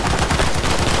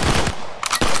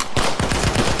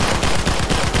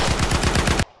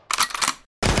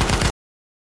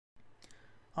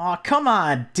Oh, come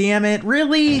on, damn it.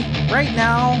 Really? Right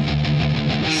now?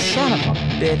 Son of a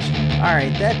bitch.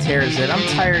 Alright, that tears it. I'm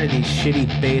tired of these shitty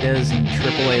betas and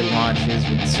AAA launches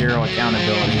with zero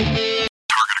accountability.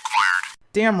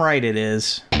 Damn right it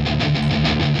is.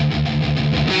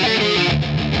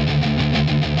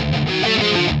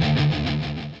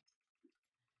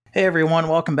 Hey everyone,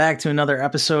 welcome back to another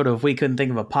episode of We Couldn't Think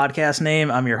of a Podcast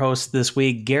Name. I'm your host this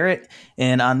week, Garrett,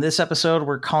 and on this episode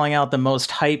we're calling out the most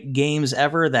hyped games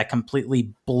ever that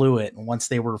completely blew it once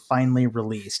they were finally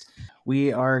released.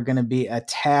 We are going to be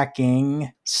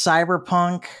attacking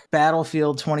Cyberpunk,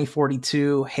 Battlefield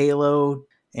 2042, Halo,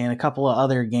 and a couple of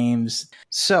other games.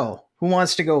 So, who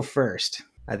wants to go first?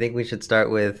 I think we should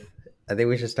start with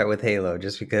Halo,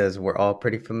 just because we're all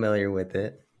pretty familiar with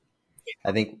it.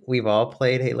 I think we've all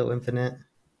played Halo Infinite.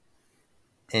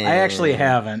 I actually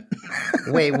haven't.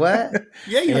 Wait, what?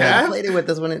 Yeah, you You have. played it with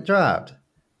us when it dropped.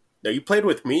 No, you played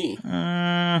with me.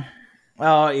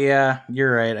 Oh, yeah,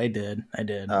 you're right. I did.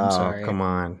 I'm sorry. Come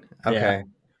on. Okay.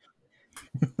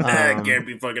 Can't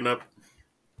be fucking up.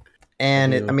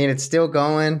 And it's still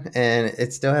going, and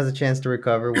it still has a chance to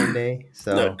recover one day.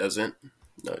 So No, it doesn't.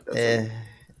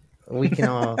 we can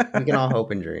all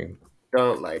hope and dream.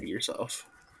 Don't lie to yourself.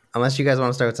 Unless you guys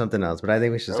want to start with something else, but I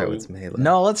think we should start with some Halo.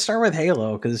 No, let's start with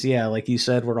Halo because, yeah, like you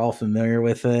said, we're all familiar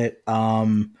with it.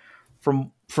 From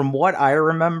what I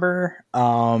remember,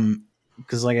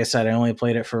 because like I said, I only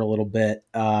played it for a little bit.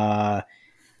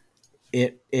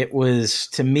 It was,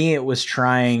 to me, it was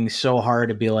trying so hard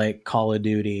to be like Call of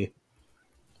Duty,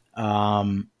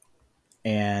 and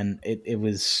it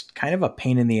was kind of a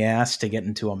pain in the ass to get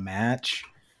into a match.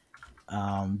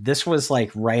 This was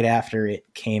like right after it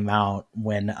came out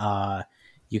when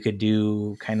you could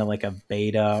do kind of like a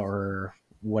beta or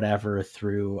whatever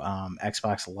through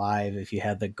Xbox Live if you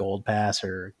had the Gold Pass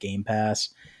or Game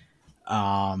Pass.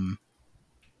 And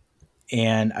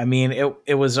I mean,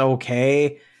 it was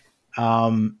okay.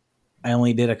 I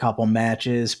only did a couple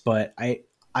matches, but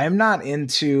I'm not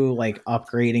into like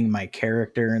upgrading my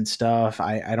character and stuff.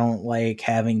 I don't like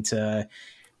having to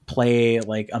play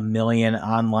like a million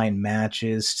online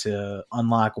matches to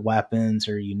unlock weapons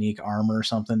or unique armor or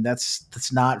something.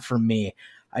 That's not for me.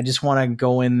 I just want to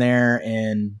go in there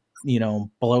and,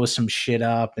 blow some shit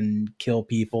up and kill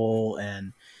people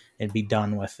and be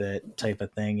done with it type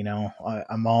of thing.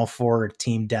 I'm all for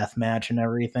team deathmatch and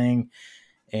everything,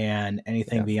 and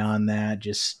anything beyond that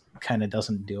just kind of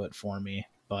doesn't do it for me.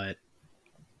 But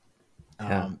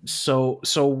so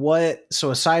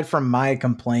aside from my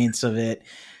complaints of it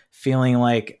feeling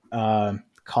like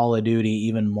Call of Duty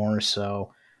even more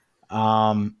so,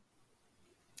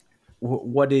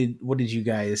 what did you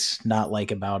guys not like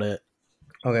about it?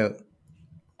 Okay,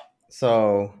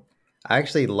 so I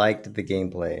actually liked the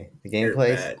gameplay. The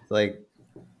gameplay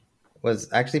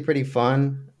was actually pretty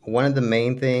fun. One of the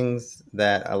main things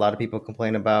that a lot of people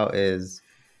complain about is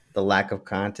the lack of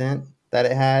content that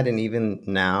it had, and even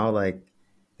now, like,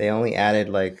 they only added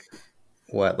like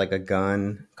a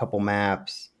gun, a couple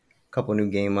maps, a couple new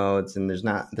game modes, and there's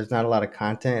not a lot of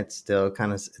content. It's still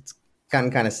it's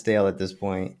gotten kind of stale at this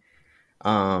point.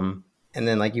 And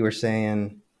then, like you were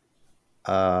saying,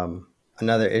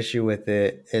 another issue with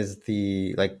it is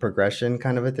the like progression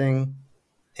kind of a thing,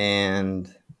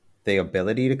 and the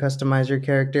ability to customize your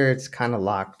character. It's kind of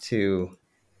locked to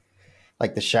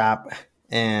like the shop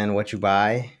and what you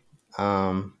buy.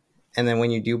 And then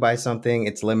when you do buy something,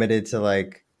 it's limited to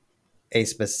like a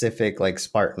specific like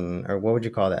Spartan, or what would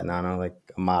you call that, Nano? Like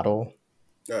a model?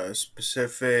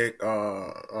 Specific,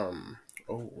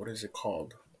 what is it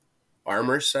called?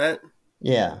 Armor set?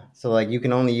 Yeah. So like you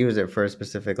can only use it for a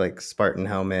specific like Spartan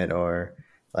helmet or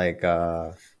like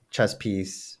chest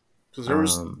piece. Because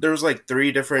there was like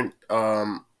 3 different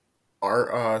Spartan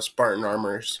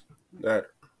armors that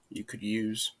you could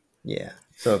use. Yeah.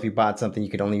 So if you bought something, you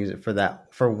could only use it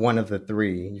for one of the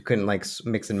 3. You couldn't like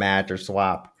mix and match or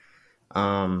swap.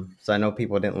 So I know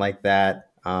people didn't like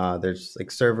that. There's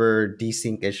like server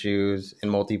desync issues in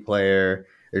multiplayer.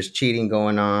 There's cheating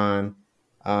going on.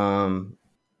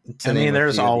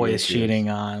 There's always cheating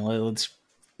on. Let's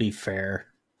be fair.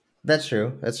 That's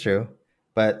true.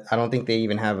 But I don't think they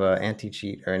even have a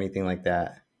anti-cheat or anything like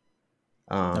that.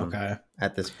 Okay.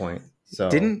 At this point. So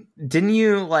didn't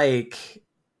you like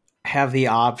have the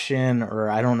option,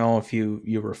 or I don't know if you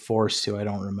were forced to, I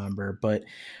don't remember, but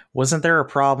wasn't there a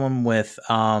problem with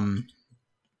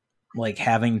like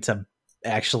having to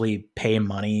actually pay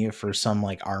money for some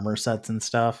like armor sets and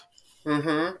stuff?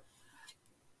 Mm-hmm.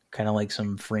 Kind of like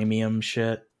some freemium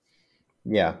shit.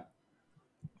 Yeah.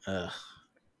 Ugh.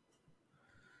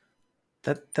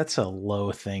 That's a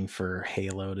low thing for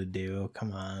Halo to do.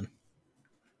 Come on.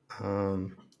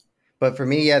 But for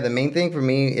me, yeah, the main thing for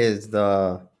me is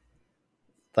the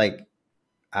like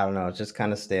I don't know, it's just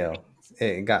kind of stale.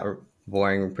 It got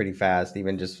boring pretty fast,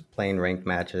 even just playing ranked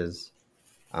matches.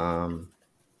 And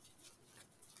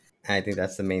I think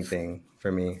that's the main thing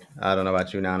for me. I don't know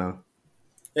about you, Nano.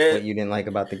 What you didn't like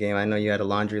about the game? I know you had a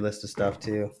laundry list of stuff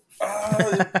too.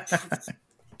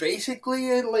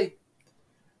 Basically, like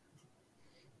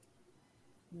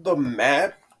the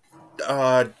map.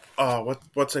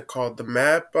 What's it called? The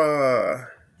map.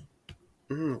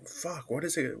 Fuck. What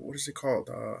is it? What is it called?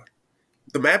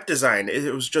 The map design.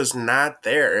 It was just not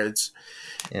there.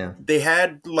 They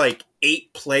had like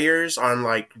 8 players on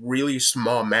like really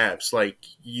small maps. Like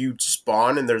you'd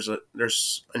spawn and there's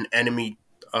an enemy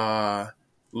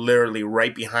literally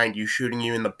right behind you shooting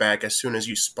you in the back as soon as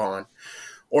you spawn.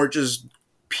 Or just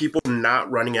people not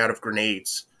running out of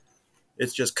grenades.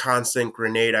 It's just constant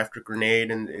grenade after grenade,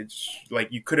 and it's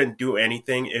like you couldn't do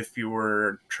anything if you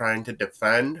were trying to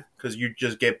defend because you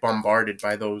just get bombarded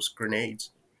by those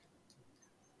grenades.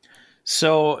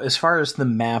 So, as far as the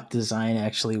map design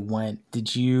actually went,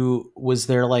 was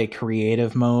there like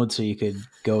creative mode so you could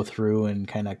go through and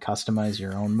kind of customize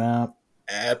your own map?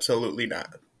 Absolutely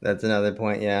not. That's another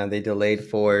point. Yeah, they delayed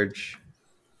Forge.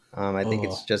 I think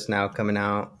it's just now coming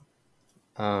out.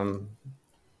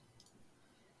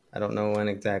 I don't know when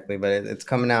exactly, but it's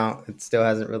coming out. It still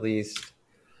hasn't released,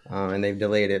 and they've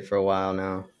delayed it for a while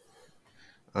now.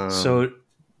 So,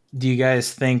 do you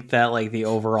guys think that like the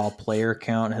overall player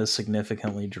count has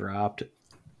significantly dropped?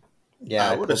 Yeah,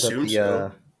 I would assume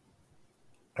so.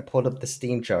 I pulled up the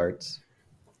Steam charts.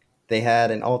 They had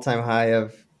an all-time high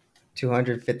of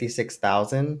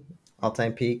 256,000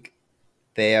 all-time peak.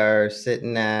 They are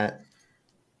sitting at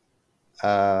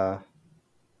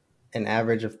an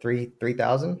average of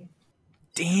 3,000.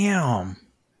 Damn.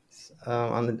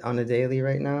 On the daily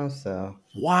right now. So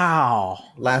wow.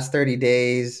 Last 30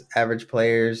 days, average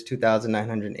players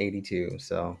 2,982.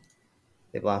 So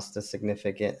they've lost a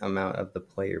significant amount of the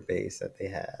player base that they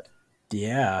had.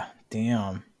 Yeah.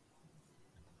 Damn.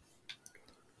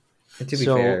 And to be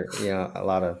fair, a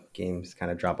lot of games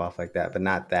kind of drop off like that, but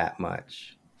not that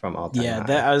much from all time.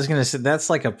 Yeah, I was gonna say that's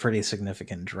like a pretty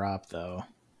significant drop, though.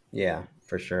 Yeah,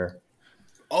 for sure.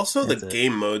 Also, the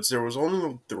game modes. There was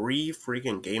only 3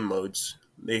 freaking game modes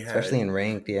they had. Especially in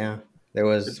ranked, yeah. There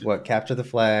was, Capture the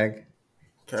Flag,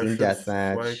 Team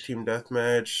Deathmatch. Team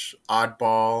Deathmatch,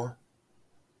 Oddball.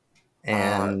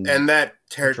 And that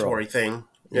territory thing.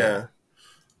 Yeah.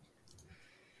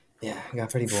 Yeah, it got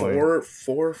pretty boring.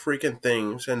 4 freaking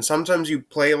things. And sometimes you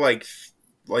play like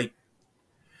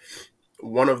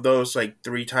one of those like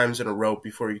 3 times in a row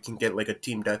before you can get like a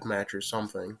Team Deathmatch or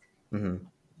something. Mm-hmm.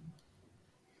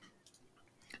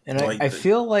 And I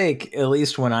feel like, at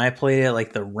least when I played it,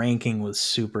 like the ranking was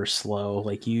super slow.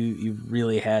 Like you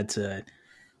really had to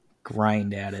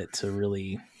grind at it to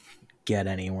really get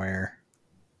anywhere.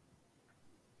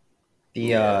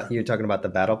 You're talking about the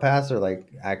battle pass or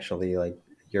like actually like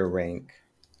your rank?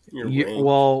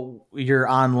 Well, your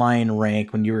online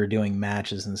rank when you were doing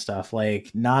matches and stuff. Like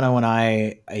Nano and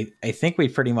I think we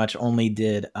pretty much only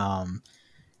did team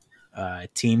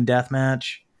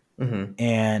deathmatch,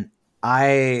 and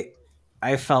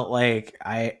I felt like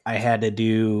I had to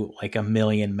do like a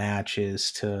million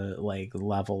matches to like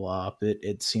level up.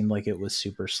 It seemed like it was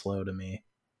super slow to me.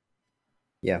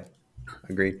 Yeah,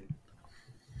 agreed.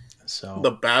 So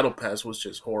the battle pass was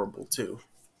just horrible too.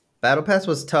 Battle pass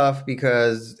was tough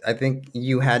because I think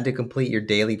you had to complete your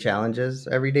daily challenges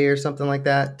every day or something like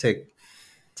that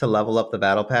to level up the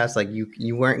battle pass. Like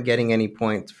you weren't getting any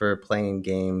points for playing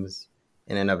games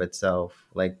in and of itself.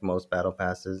 Like most battle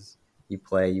passes, you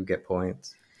play, you get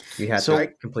points. You had to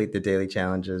complete the daily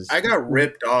challenges. I got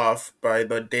ripped off by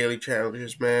the daily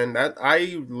challenges, man. That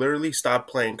I literally stopped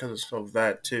playing because of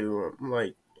that too.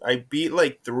 Like I beat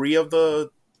like three of the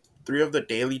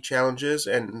daily challenges,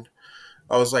 and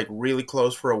I was like really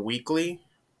close for a weekly.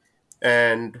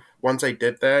 And once I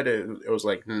did that, it was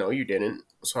like, no, you didn't.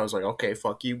 So I was like, okay,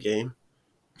 fuck you, game.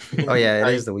 Oh yeah,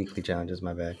 it is the weekly challenges.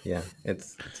 My bad. Yeah,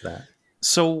 it's that.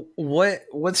 So what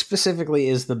specifically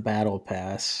is the battle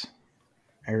pass?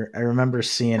 I remember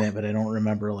seeing it, but I don't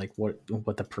remember like what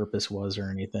the purpose was or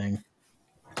anything.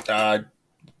 For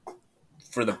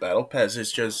the battle pass,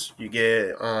 it's just you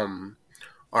get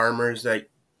armors that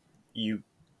you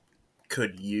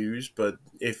could use, but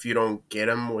if you don't get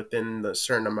them within the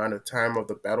certain amount of time of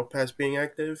the battle pass being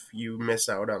active, you miss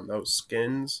out on those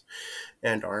skins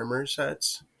and armor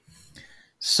sets.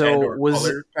 So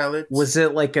was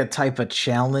it like a type of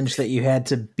challenge that you had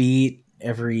to beat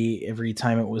every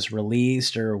time it was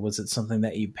released, or was it something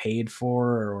that you paid for,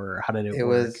 or how did it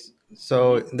work?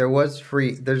 So there was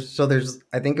free. There's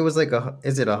I think it was like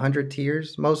is it 100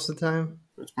 tiers most of the time?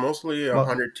 It's mostly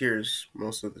 100 tiers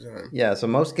most of the time. Yeah, so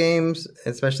most games,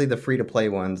 especially the free to play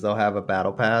ones, they'll have a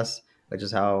battle pass, which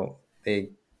is how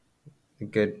they a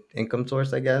good income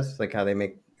source, I guess, like how they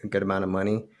make a good amount of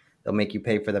money. They'll make you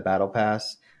pay for the battle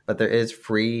pass, but there is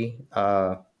free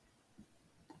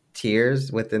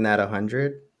tiers within that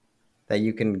 100 that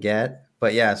you can get.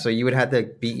 But yeah, so you would have to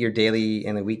beat your daily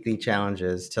and the weekly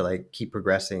challenges to like keep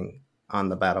progressing on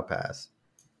the battle pass.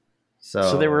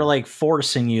 So they were like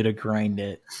forcing you to grind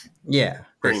it. Yeah,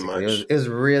 pretty much. It was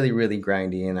really, really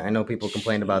grindy, and I know people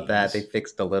complained about that. They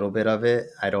fixed a little bit of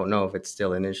it. I don't know if it's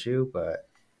still an issue, but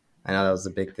I know that was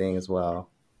a big thing as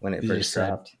well when it first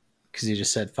dropped. Because you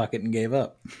just said fuck it and gave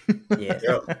up. Yeah.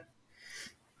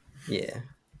 Yeah.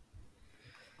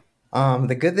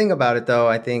 The good thing about it, though,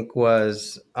 I think,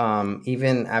 was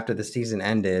even after the season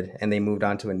ended and they moved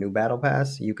on to a new battle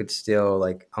pass, you could still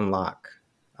like unlock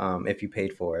if you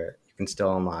paid for it. You can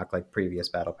still unlock like previous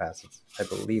battle passes. I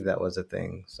believe that was a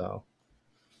thing. So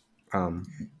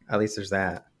at least there's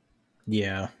that.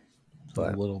 Yeah,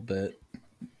 but a little bit.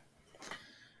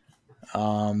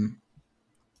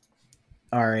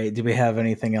 All right. Do we have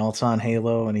anything else on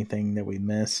Halo? Anything that we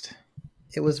missed?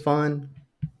 It was fun,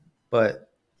 but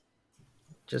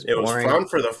just it boring. was fun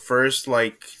for the first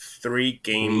like 3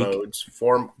 game modes,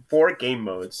 four game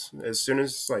modes. As soon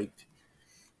as like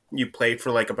you played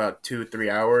for like about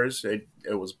 2-3 hours, it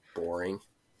was boring.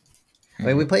 I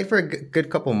mean, we played for a good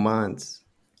couple months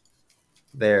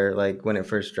there. Like when it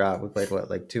first dropped, we played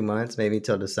like 2 months, maybe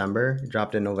till December. It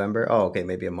dropped in November. Oh, okay,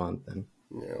 maybe a month then.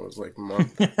 Yeah, it was like a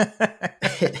month.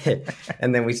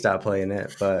 And then we stopped playing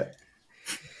it, but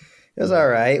it was all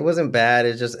right. It wasn't bad.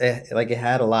 It just like it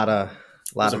had a lot of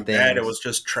things. Bad. It was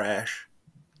just trash.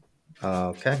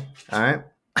 Okay, all right.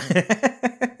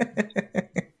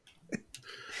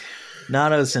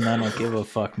 Nanos and I don't give a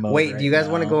fuck mode. Wait, do you guys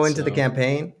want to go into the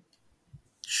campaign?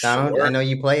 Sure. I know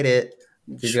you played it.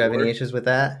 Did you have any issues with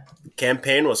that?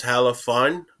 Campaign was hella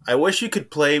fun. I wish you could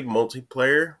play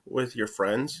multiplayer with your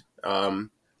friends.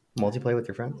 Multiplayer with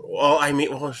your friends? Well, I mean,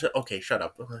 okay, shut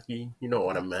up. You know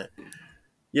what I meant.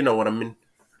 You know what I mean.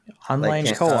 Online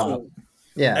like co-op.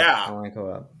 Yeah. Online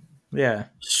co-op. Yeah.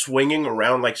 Swinging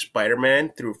around like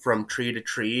Spider-Man from tree to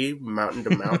tree, mountain to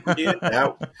mountain. Dude,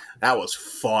 that was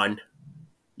fun.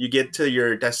 You get to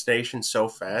your destination so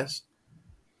fast.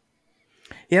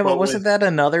 Yeah, but wasn't that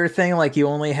another thing? Like you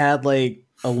only had like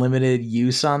a limited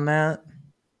use on that?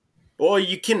 Well,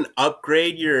 you can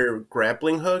upgrade your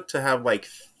grappling hook to have like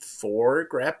 4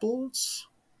 grapples.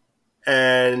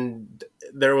 And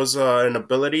there was an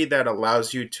ability that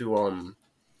allows you to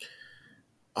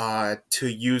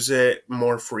use it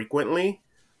more frequently.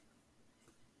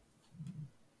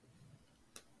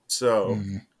 So,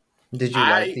 did you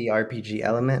like the RPG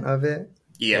element of it?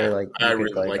 Yeah, like you I could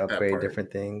really like like upgrade that part.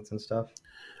 Different things and stuff.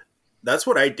 That's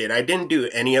what I did. I didn't do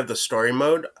any of the story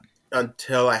mode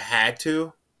until I had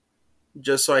to,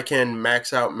 just so I can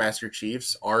max out Master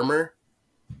Chief's armor.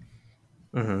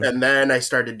 Mm-hmm. And then I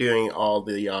started doing all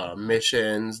the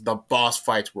missions. The boss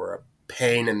fights were a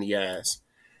pain in the ass.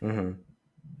 Mm-hmm.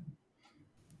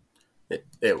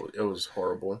 It was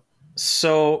horrible.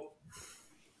 So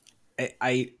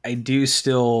I do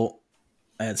still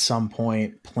at some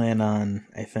point plan on,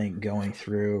 I think, going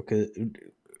through, because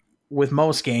with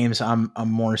most games I'm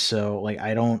more so like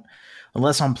I don't,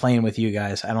 unless I'm playing with you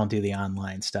guys, I don't do the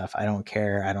online stuff. I don't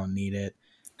care. I don't need it.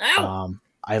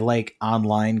 I like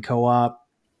online co-op.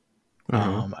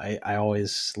 Mm-hmm. I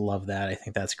always love that. I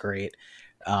think that's great.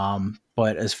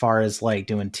 But as far as like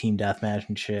doing team deathmatch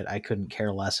and shit, I couldn't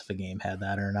care less if a game had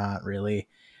that or not, really.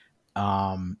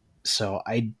 So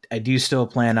I do still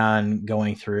plan on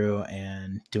going through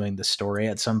and doing the story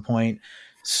at some point.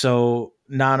 So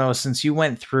Nano, since you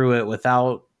went through it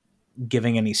without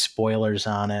giving any spoilers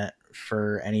on it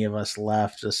for any of us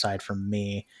left, aside from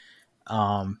me,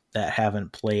 that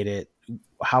haven't played it,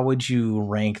 how would you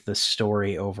rank the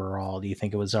story overall? Do you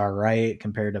think it was all right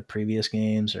compared to previous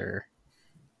games, or?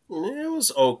 It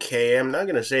was okay. I'm not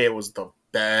gonna say it was the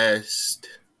best,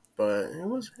 but it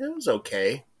was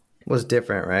okay. It was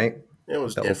different, right? It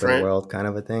was the different. Open world kind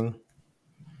of a thing.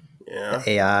 Yeah.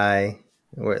 The AI,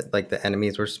 where like the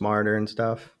enemies were smarter and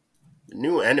stuff. The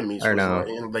new enemies or was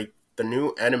no? like the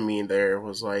new enemy there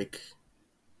was like,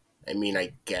 I mean,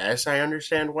 I guess I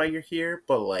understand why you're here,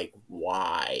 but like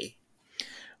why?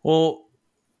 Well,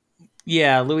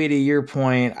 Yeah, Louis, to your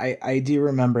point, I do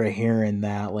remember hearing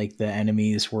that like the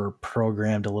enemies were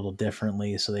programmed a little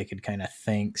differently so they could kind of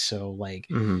think. So like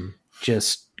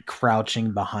just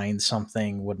crouching behind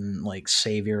something wouldn't like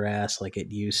save your ass like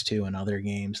it used to in other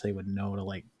games. They would know to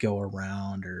like go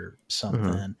around or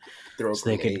something. So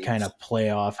they could kind of play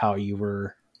off how you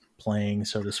were playing,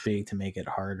 so to speak, to make it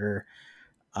harder.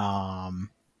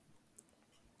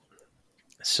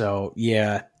 So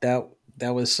yeah, that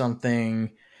was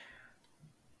something.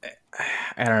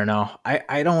 I don't know.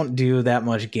 I don't do that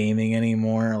much gaming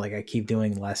anymore. Like I keep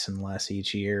doing less and less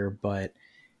each year, but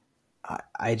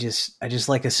I just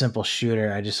like a simple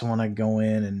shooter. I just want to go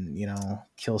in and, you know,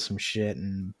 kill some shit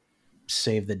and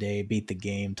save the day, beat the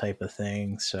game type of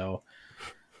thing. So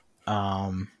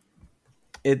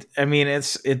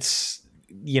it's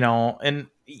you know, and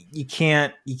you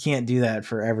can't do that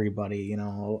for everybody. You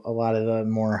know, a lot of the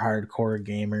more hardcore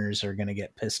gamers are gonna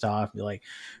get pissed off and be like,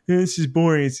 this is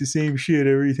boring, it's the same shit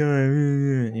every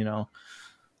time, you know.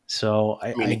 So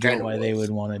I get why they would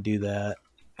want to do that.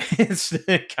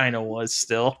 It kind of was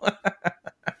still.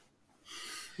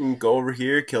 Go over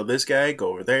here, kill this guy, go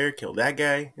over there, kill that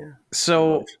guy. Yeah.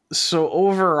 So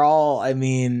overall, I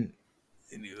mean,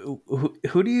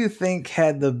 who do you think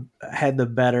had the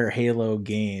better Halo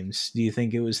games? Do you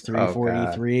think it was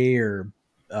 343 or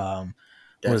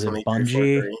was it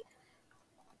Bungie?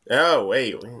 Oh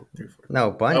wait,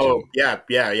 no, Bungie. Oh yeah,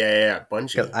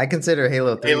 Bungie. I consider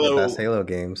Halo 3 the best Halo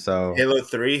game. So Halo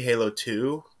 3, Halo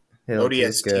 2, Halo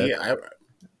ODST.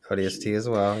 ODST as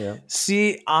well, yeah.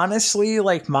 See, honestly,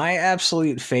 like my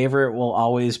absolute favorite will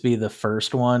always be the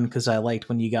first one because I liked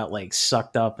when you got like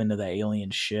sucked up into the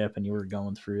alien ship and you were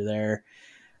going through there.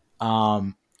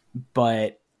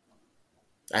 But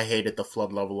I hated the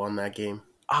flood level on that game.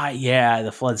 Yeah,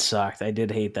 the flood sucked. I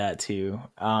did hate that too.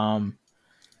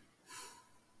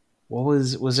 What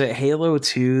was it Halo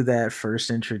 2 that first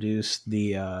introduced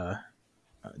the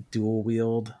dual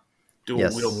wield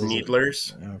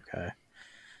needlers? Okay.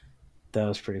 That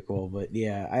was pretty cool, but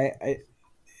yeah, I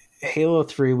Halo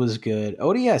 3 was good.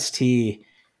 ODST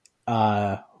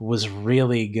was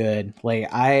really good. Like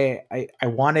I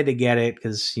wanted to get it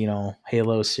because, you know,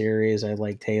 Halo series, I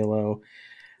liked Halo.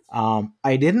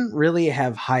 I didn't really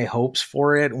have high hopes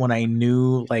for it when I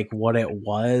knew like what it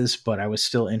was, but I was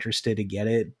still interested to get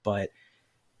it. But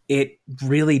it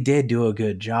really did do a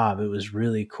good job. It was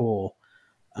really cool.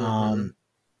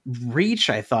 Reach,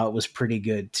 I thought, was pretty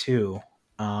good too.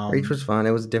 Reach was fun.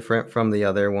 It was different from the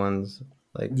other ones.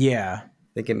 Like, yeah, I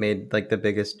think it made like the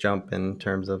biggest jump in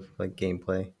terms of like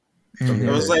gameplay. Mm-hmm.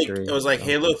 It was like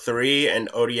Halo 3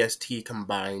 and ODST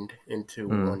combined into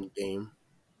one game.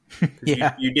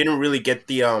 Yeah, you didn't really get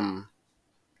the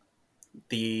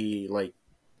like,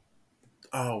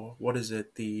 oh, what is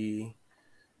it? The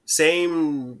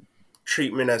same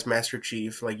treatment as Master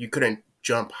Chief. Like you couldn't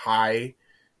jump high.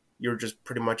 You were just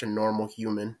pretty much a normal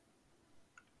human.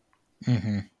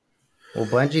 Mm-hmm. Well,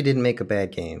 Bungie didn't make a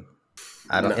bad game.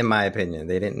 In my opinion,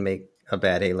 they didn't make a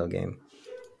bad Halo game.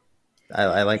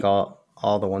 I like all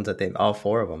the ones that all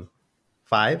four of them.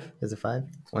 5? Is it 5?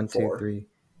 1, 2, 3.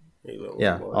 Halo,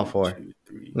 yeah, 1, all 4. 2,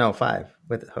 3. No, 5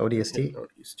 with ODST.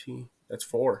 ODST. That's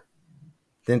 4.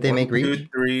 Didn't they 1, make Reach? 2,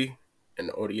 3,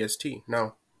 and ODST.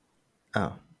 No.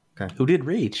 Oh, okay. Who did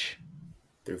Reach?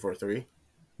 343.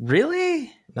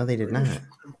 Really? No, they did not.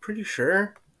 I'm pretty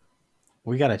sure.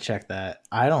 We gotta check that.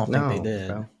 I don't think they did.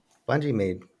 Bro. Bungie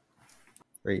made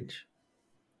Reach.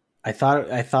 I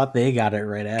thought they got it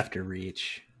right after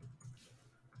Reach.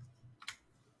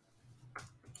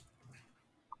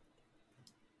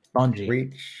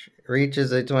 Bungie. Reach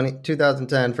is a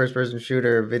 2010 first-person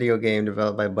shooter video game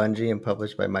developed by Bungie and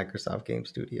published by Microsoft Game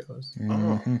Studios.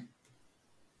 Mm-hmm.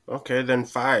 Okay, then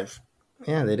 5.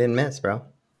 Yeah, they didn't miss, bro.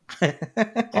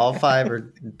 All 5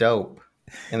 are dope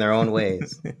in their own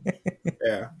ways.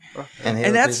 Yeah,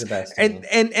 and that's the best.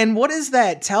 And what does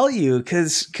that tell you?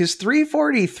 Because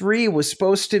 343 was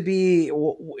supposed to be.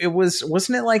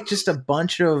 Wasn't it like just a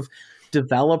bunch of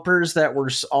developers that were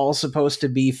all supposed to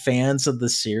be fans of the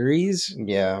series?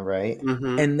 Yeah, right.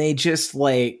 Mm-hmm. And they just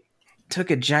like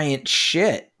took a giant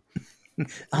shit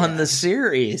on the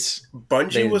series.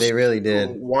 Bungie they really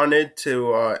did wanted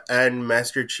to end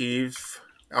Master Chief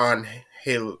on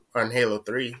Halo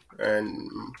 3,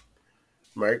 and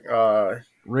Mike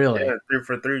really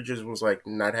 343 just was like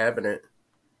not having it.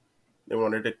 They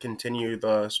wanted to continue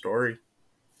the story.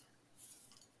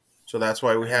 So that's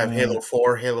why we have Halo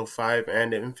 4, Halo 5,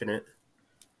 and Infinite.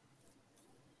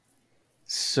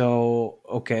 So,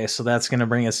 okay, so that's going to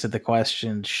bring us to the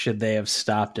question, should they have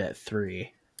stopped at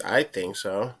 3? I think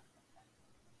so.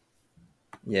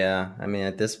 Yeah, I mean,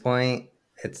 at this point,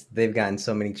 they've gotten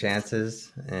so many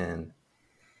chances, and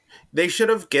they should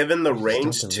have given the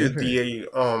reins to the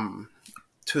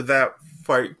to that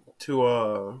fight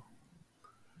to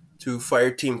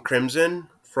Fireteam Crimson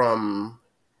from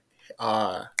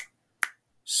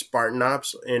Spartan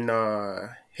Ops in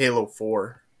Halo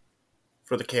 4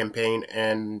 for the campaign,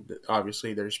 and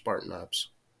obviously there's Spartan Ops.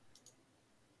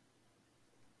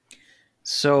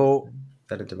 So, is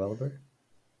that a developer?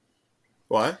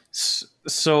 What?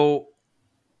 So,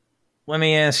 let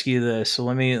me ask you this. So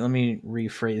let me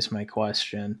rephrase my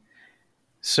question.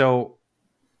 So,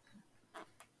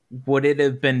 would it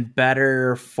have been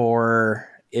better for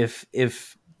if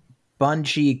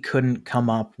Bungie couldn't come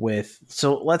up with,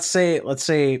 so let's say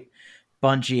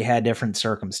Bungie had different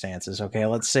circumstances, okay?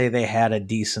 Let's say they had a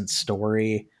decent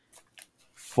story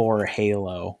for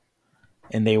Halo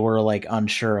and they were like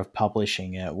unsure of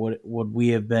publishing it. Would we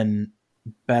have been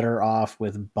better off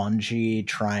with Bungie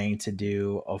trying to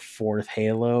do a fourth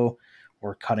Halo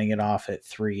or cutting it off at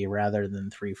 3 rather than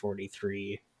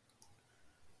 343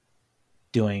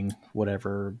 doing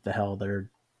whatever the hell they're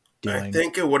doing? I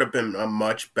think it would have been a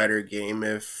much better game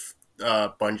if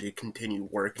Bungie continued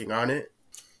working on it.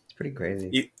 It's pretty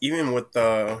crazy. Even with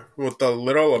the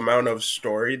little amount of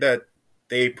story that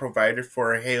they provided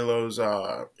for Halo's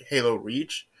Halo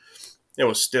Reach, it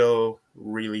was still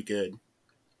really good.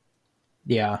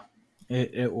 Yeah,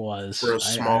 it was for a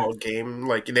small game.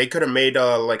 Like they could have made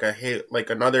like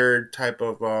another type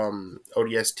of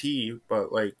ODST,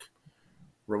 but like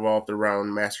revolved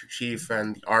around Master Chief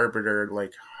and the Arbiter.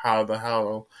 Like how the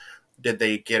hell did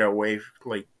they get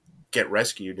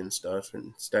rescued and stuff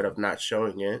instead of not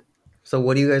showing it? So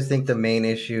what do you guys think the main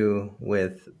issue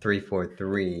with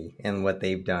 343 and what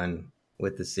they've done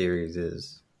with the series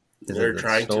is? Is it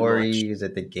the story? Is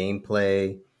it the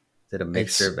gameplay? Is it a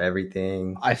mixture of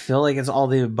everything? I feel like it's all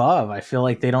the above. I feel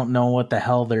like they don't know what the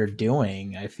hell they're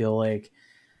doing. I feel like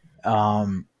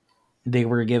they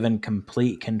were given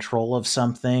complete control of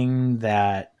something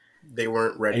that they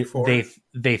weren't ready for.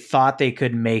 They thought they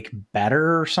could make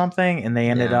better or something, and they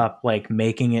ended up like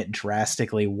making it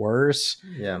drastically worse.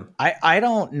 Yeah. I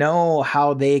don't know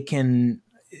how they can,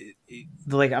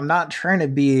 like, I'm not trying to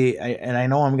be, and I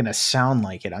know I'm going to sound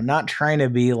like it. I'm not trying to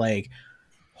be like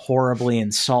horribly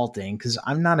insulting because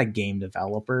I'm not a game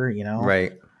developer, you know?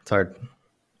 Right. It's hard.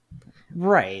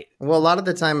 Right. Well, a lot of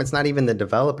the time it's not even the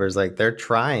developers. Like they're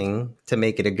trying to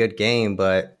make it a good game,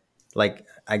 but like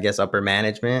I guess upper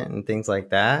management and things like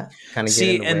that kind of get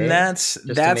in the way. And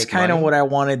that's kind of what I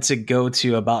wanted to go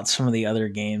to about some of the other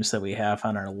games that we have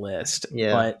on our list.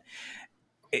 Yeah. But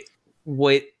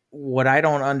what I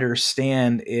don't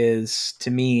understand is, to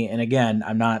me, and again,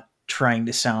 I'm not trying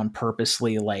to sound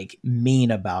purposely like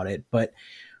mean about it, but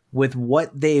with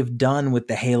what they've done with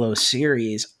the Halo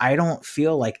series, I don't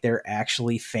feel like they're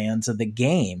actually fans of the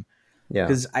game. Yeah.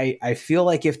 Because I feel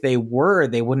like if they were,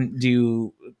 they wouldn't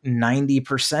do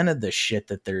 90% of the shit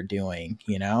that they're doing,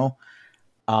 you know?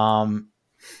 And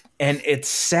it's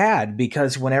sad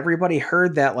because when everybody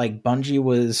heard that like Bungie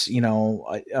was, you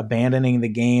know, abandoning the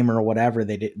game or whatever,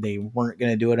 they weren't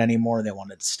going to do it anymore. They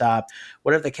wanted to stop,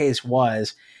 whatever the case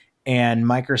was. And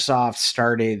Microsoft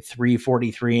started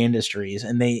 343 Industries,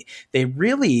 and they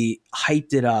really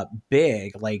hyped it up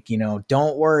big. Like, you know,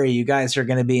 don't worry, you guys are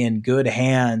going to be in good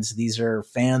hands. These are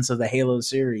fans of the Halo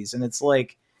series. And it's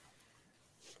like,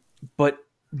 but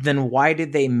then why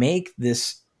did they make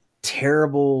this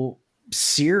terrible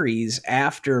series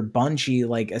after Bungie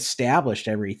like established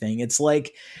everything? It's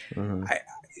like,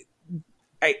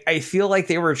 I feel like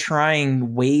they were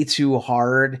trying way too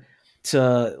hard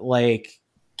to like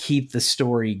keep the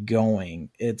story going.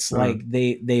 It's like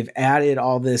they've added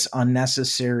all this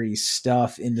unnecessary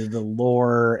stuff into the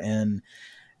lore and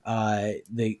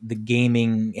the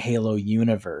gaming Halo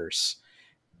universe,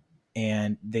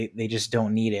 and they just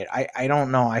don't need it. I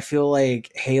don't know. I feel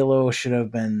like Halo should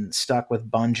have been stuck with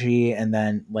Bungie, and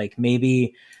then like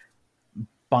maybe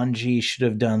Bungie should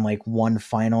have done like one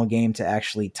final game to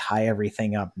actually tie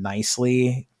everything up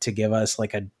nicely to give us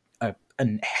like a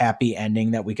happy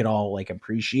ending that we could all like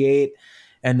appreciate,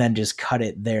 and then just cut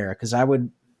it there. Because I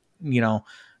would, you know,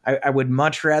 I would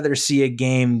much rather see a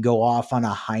game go off on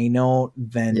a high note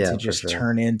than to just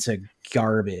turn into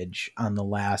garbage on the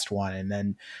last one, and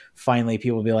then finally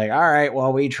people be like, all right,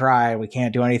 well, we tried, we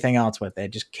can't do anything else with it,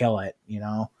 just kill it, you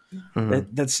know.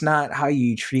 That's not how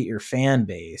you treat your fan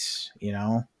base, you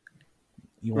know.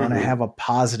 You want to have a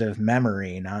positive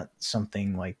memory, not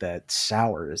something like that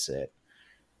sours it.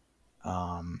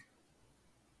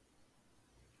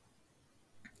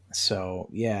 So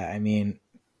yeah, I mean,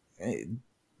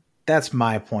 that's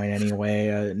my point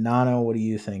anyway. Nano, what do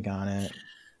you think on it?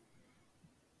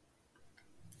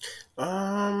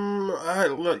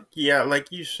 Look, yeah,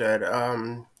 like you said,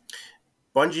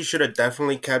 Bungie should have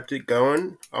definitely kept it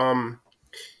going.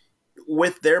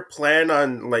 With their plan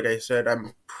on, like I said,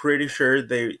 I'm pretty sure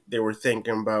they were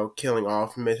thinking about killing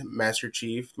off Master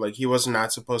Chief. Like he was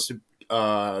not supposed to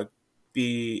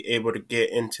be able to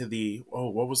get into the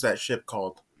what was that ship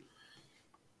called?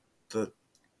 The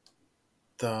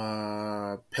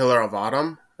Pillar of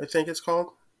Autumn, I think it's called.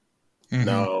 Mm-hmm.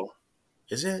 No,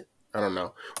 is it? I don't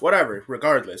know. Whatever.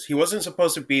 Regardless, he wasn't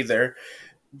supposed to be there.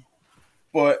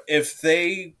 But if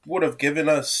they would have given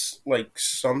us like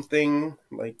something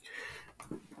like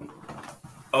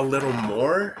a little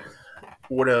more,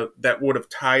 would have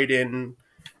tied in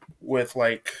with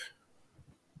like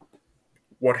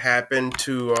what happened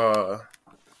to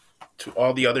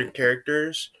all the other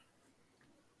characters,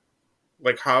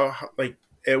 like how like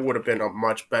it would have been a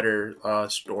much better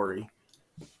story.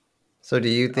 So do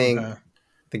you think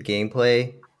the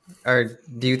gameplay, or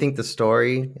do you think the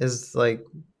story is like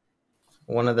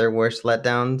one of their worst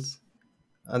letdowns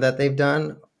that they've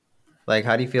done? Like,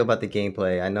 how do you feel about the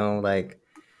gameplay? I know like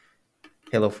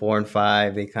Halo 4 and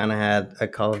 5, they kind of had a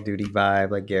Call of Duty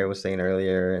vibe, like Garrett was saying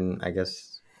earlier, and I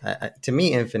guess to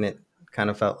me, Infinite kind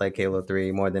of felt like Halo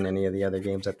 3 more than any of the other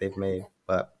games that they've made.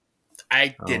 But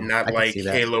I did not like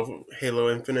Halo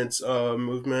Infinite's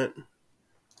movement.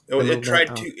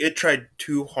 It tried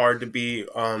too hard to be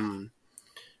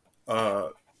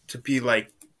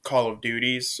like Call of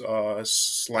Duty's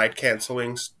slide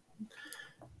canceling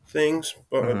things,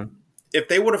 but if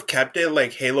they would have kept it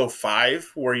like Halo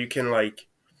 5, where you can like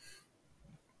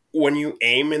when you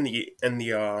aim in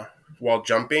the while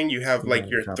jumping, you have like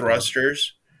your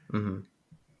thrusters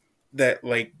that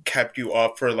like kept you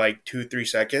up for like 2-3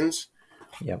 seconds.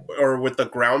 Yep. Or with the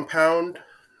ground pound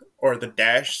or the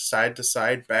dash side to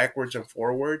side, backwards and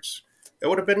forwards, it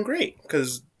would have been great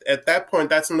because at that point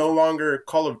that's no longer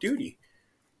Call of Duty.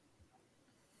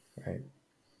 Right.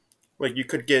 Like you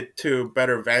could get to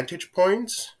better vantage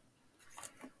points.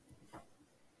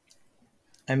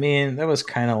 I mean, that was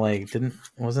kind of like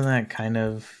wasn't that kind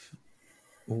of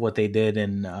what they did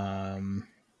in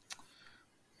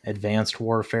Advanced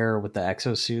Warfare with the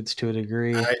exosuits to a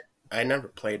degree? I never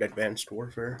played Advanced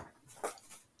Warfare.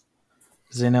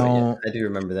 Because I know I do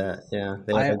remember that. Yeah,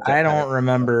 I don't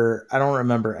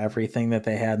remember everything that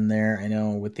they had in there. I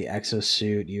know with the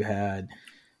exosuit you had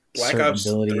Black Ops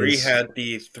 3 had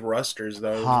the thrusters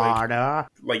though. Harder.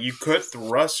 Like you could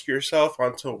thrust yourself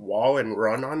onto a wall and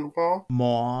run on the wall.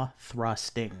 More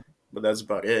thrusting. But that's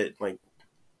about it. Like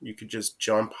you could just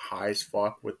jump high as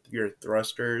fuck with your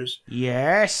thrusters.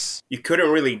 Yes. You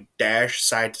couldn't really dash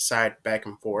side to side, back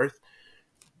and forth.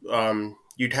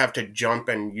 You'd have to jump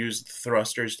and use the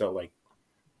thrusters to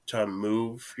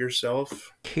move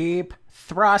yourself. Keep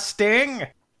thrusting.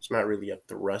 It's not really a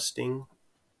thrusting.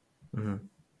 Mm-hmm.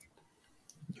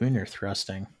 You and your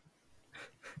thrusting.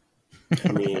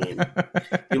 I mean,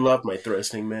 you love my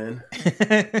thrusting, man.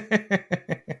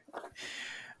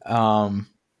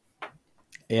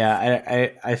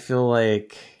 Yeah, I feel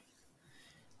like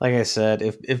I said,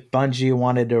 if Bungie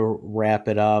wanted to wrap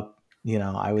it up,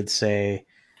 I would say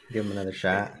give them another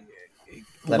shot.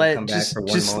 Let come back for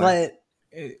one more.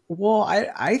 Well,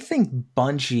 I think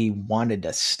Bungie wanted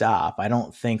to stop. I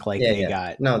don't think they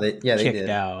got kicked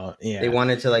out. Yeah, they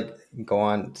wanted to like go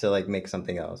on to like make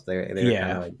something else. They were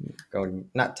kind of like going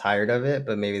not tired of it,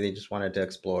 but maybe they just wanted to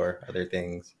explore other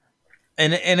things.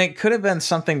 And it could have been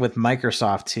something with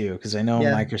Microsoft too, because I know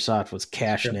Microsoft was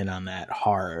cashing in on that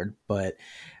hard. But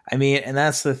I mean, and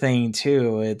that's the thing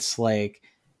too. It's like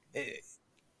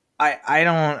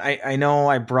I know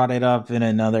I brought it up in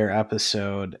another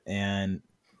episode and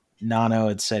Nano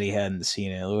had said he hadn't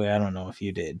seen it. Louis, I don't know if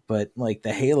you did, but like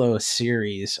the Halo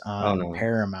series on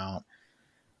Paramount,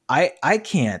 I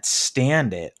can't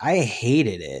stand it. I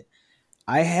hated it.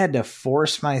 I had to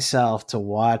force myself to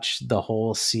watch the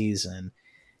whole season,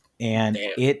 and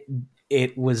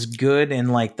it was good in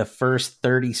like the first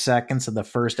 30 seconds of the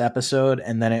first episode,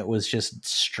 and then it was just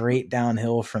straight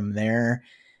downhill from there.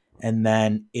 And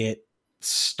then it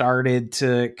started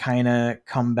to kind of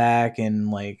come back in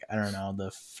like, I don't know,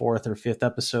 the 4th or 5th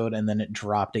episode, and then it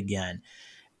dropped again.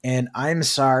 And I'm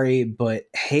sorry, but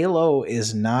Halo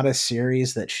is not a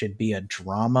series that should be a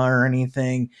drama or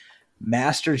anything.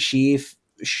 Master Chief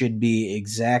should be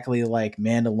exactly like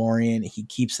Mandalorian. He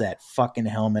keeps that fucking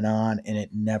helmet on and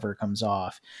it never comes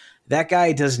off. That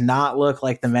guy does not look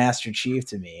like the Master Chief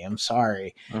to me. I'm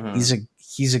sorry.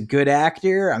 He's a good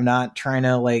actor. I'm not trying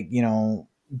to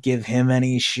give him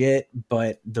any shit,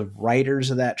 but the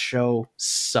writers of that show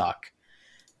suck.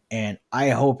 and I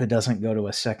hope it doesn't go to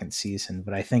a second season,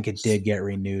 but I think it did get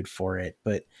renewed for it.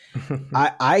 But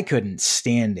I couldn't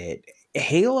stand it.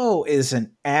 Halo is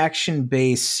an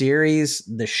action-based series.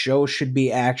 The show should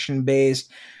be action-based.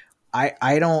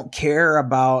 I don't care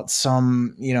about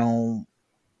some,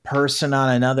 person on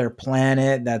another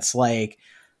planet that's like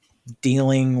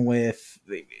dealing with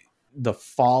the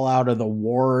fallout of the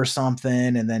war or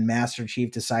something, and then Master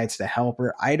Chief decides to help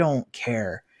her. I don't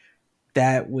care.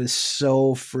 That was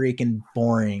so freaking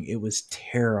boring. It was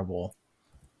terrible.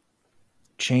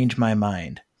 Change my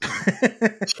mind.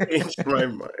 Change my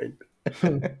mind.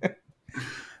 It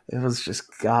was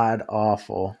just god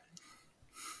awful.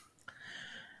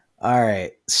 All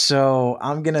right, so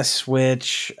I'm gonna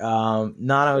switch.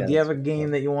 Nano, do you have a game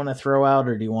that you want to throw out,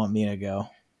 or do you want me to go?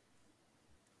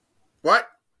 What?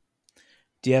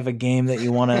 Do you have a game that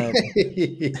you want to?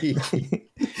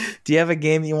 Do you have a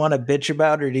game you want to bitch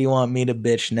about, or do you want me to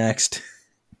bitch next?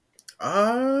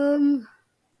 Or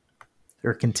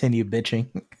continue bitching.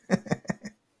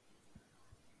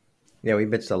 Yeah, we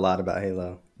bitched a lot about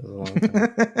Halo. It was a long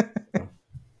time.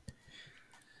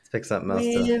 Let's pick something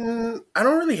else. I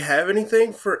don't really have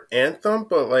anything for Anthem,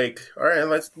 but like, all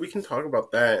right, we can talk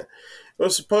about that. It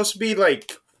was supposed to be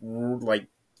like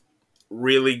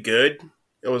really good.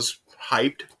 It was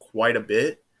hyped quite a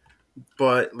bit,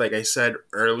 but like I said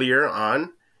earlier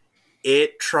on,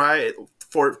 it tried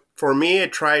for me.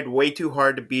 It tried way too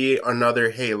hard to be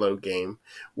another Halo game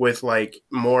with like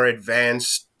more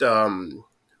advanced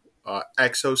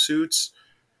exosuits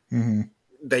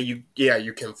that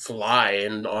you can fly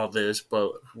and all this,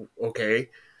 but okay.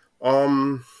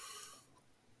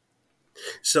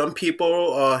 Some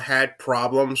people had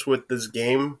problems with this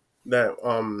game that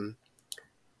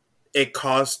it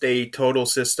caused a total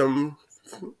system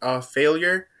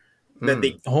failure.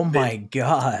 That my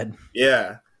god!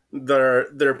 Yeah, their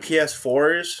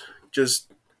PS4s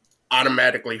just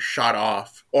automatically shut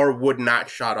off or would not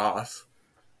shut off,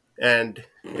 and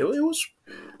it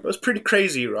was pretty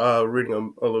crazy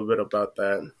reading a little bit about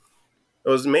that. It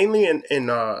was mainly in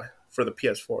for the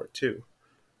PS4 too.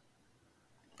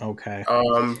 Okay.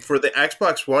 For the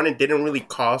Xbox One, it didn't really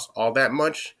cost all that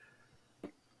much.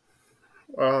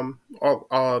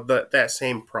 That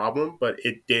same problem, but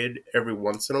it did every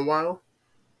once in a while,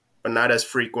 but not as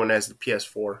frequent as the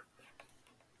PS4.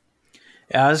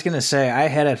 Yeah, I was gonna say I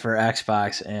had it for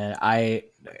Xbox, and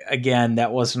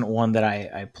that wasn't one that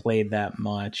I played that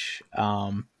much,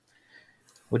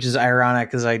 which is ironic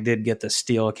because I did get the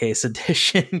steel case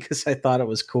edition because I thought it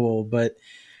was cool. But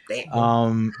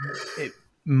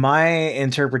my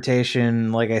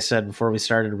interpretation, like I said before we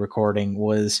started recording,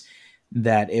 was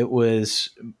that it was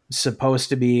supposed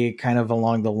to be kind of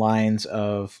along the lines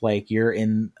of like you're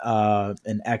in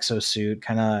an exosuit,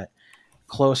 kind of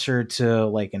closer to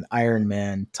like an Iron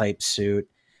Man type suit,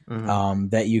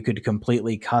 that you could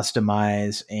completely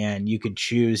customize, and you could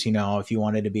choose, if you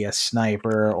wanted to be a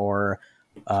sniper or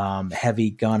heavy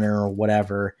gunner or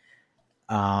whatever.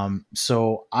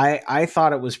 So I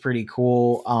thought it was pretty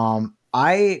cool.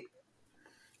 I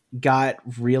got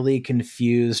really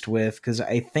confused with, because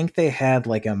I think they had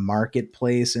like a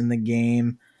marketplace in the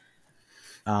game,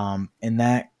 and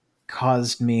that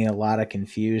caused me a lot of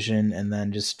confusion. And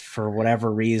then just for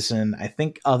whatever reason, I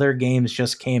think other games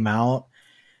just came out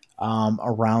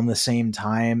around the same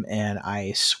time, and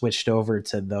I switched over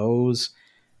to those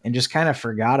and just kind of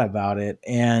forgot about it.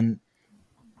 And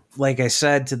like I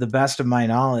said, to the best of my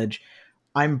knowledge,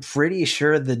 I'm pretty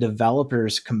sure the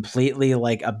developers completely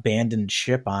like abandoned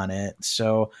ship on it.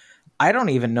 So I don't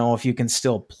even know if you can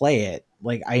still play it.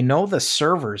 Like, I know the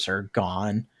servers are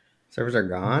gone. Servers are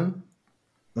gone?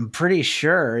 I'm pretty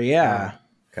sure. Yeah. Oh,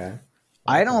 okay.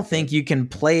 I don't think you can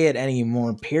play it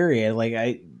anymore, period. Like,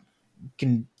 I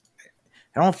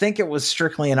don't think it was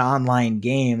strictly an online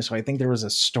game. So I think there was a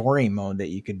story mode that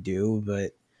you could do,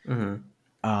 but,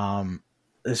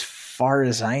 as far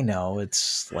as I know,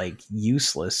 it's like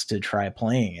useless to try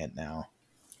playing it now.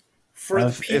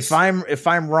 If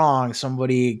I'm wrong,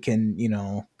 somebody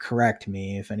can, correct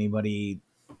me if anybody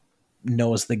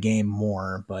knows the game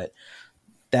more, but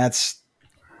that's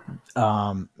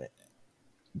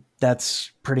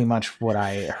pretty much what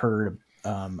I heard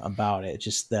about it.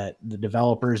 Just that the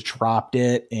developers dropped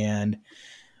it, and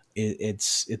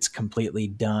it's completely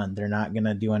done. They're not going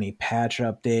to do any patch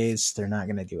updates. They're not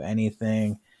going to do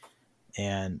anything.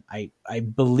 And I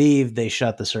believe they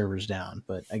shut the servers down,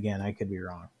 but again, I could be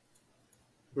wrong.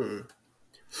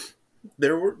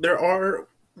 There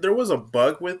was a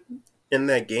bug in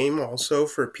that game also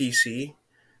for PC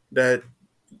that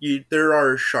there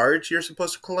are shards you're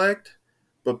supposed to collect,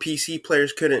 but PC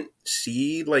players couldn't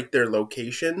see like their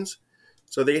locations.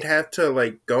 So they'd have to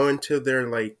like go into their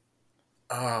like,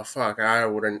 oh fuck, I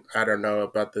don't know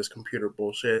about this computer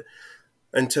bullshit.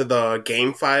 Into the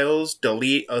game files,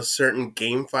 delete a certain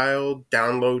game file,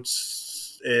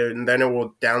 downloads, and then it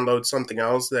will download something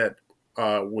else that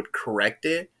would correct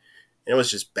it. And it was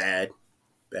just bad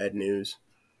news.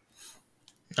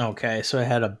 Okay, so I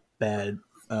had a bad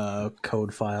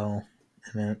code file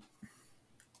in it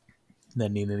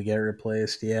that needed to get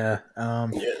replaced. Yeah.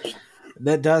 Yes.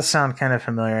 That does sound kind of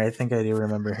familiar. I think I do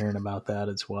remember hearing about that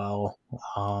as well.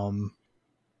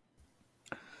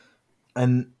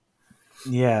 And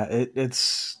yeah,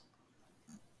 it's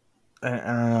I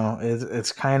don't know.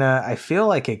 It's kind of, I feel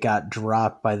like it got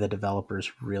dropped by the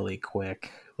developers really quick.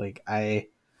 Like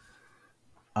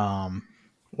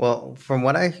Well, from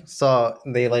what I saw,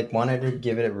 they like wanted to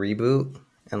give it a reboot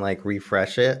and like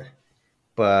refresh it,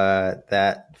 but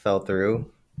that fell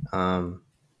through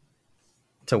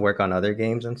to work on other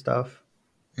games and stuff.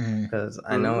 Because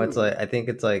I know it's like, I think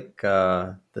it's like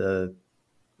the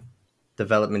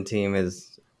development team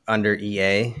is under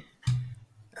EA,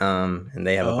 and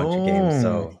they have a bunch of games,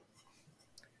 so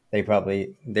they're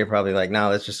probably like, no,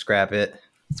 let's just scrap it.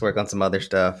 Let's work on some other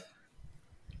stuff.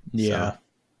 Yeah.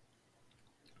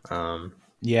 So,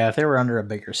 yeah, if they were under a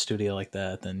bigger studio like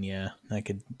that, then yeah, I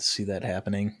could see that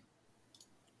happening.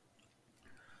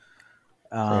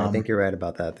 So yeah, I think you're right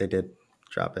about that. They did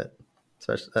drop it,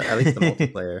 especially at least the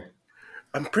multiplayer.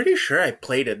 I'm pretty sure I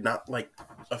played it not like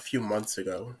a few months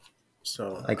ago.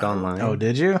 So like online. Oh,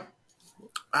 did you?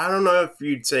 I don't know if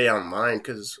you'd say online,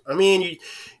 because I mean,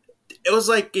 it was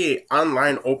like a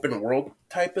online open world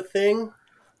type of thing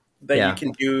that you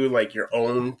can do like your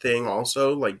own thing,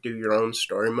 also like do your own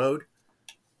story mode.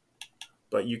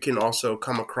 But you can also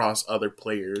come across other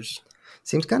players.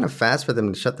 Seems kind of fast for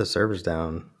them to shut the servers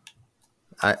down.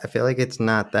 I feel like it's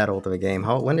not that old of a game.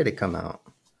 When did it come out?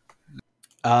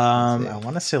 I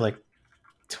want to say like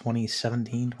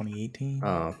 2017, 2018.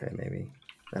 Oh, okay, maybe.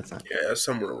 That's not. Yeah,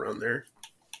 somewhere around there.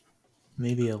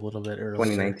 Maybe a little bit earlier.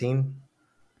 2019?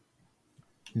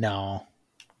 No.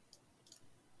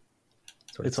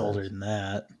 It's older than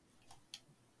that.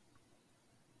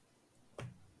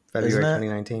 February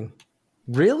 2019.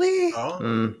 Really?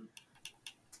 Oh.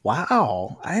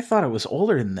 Wow. I thought it was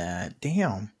older than that.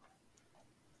 Damn.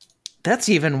 That's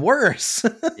even worse.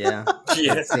 Yeah.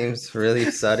 It seems really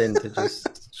sudden to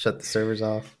just shut the servers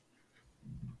off.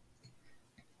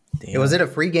 Damn. Was it a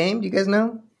free game? Do you guys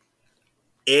know?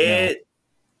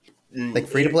 Like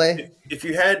free to play? If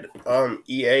you had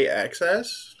EA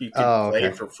access, you could play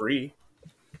it for free.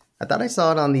 I thought I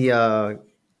saw it on the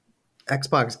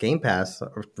Xbox Game Pass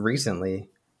recently.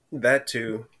 That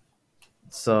too.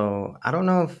 So I don't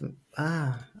know if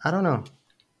I don't know.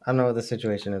 I don't know what the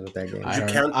situation is with that game.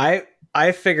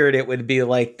 I figured it would be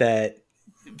like that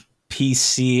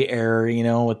PC error, you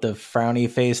know, with the frowny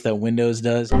face that Windows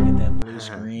does. You get that blue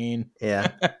screen.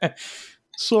 Yeah.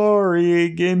 Sorry,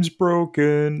 game's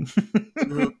broken.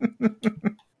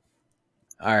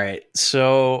 All right,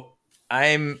 so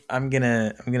I'm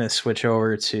gonna switch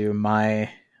over to I'm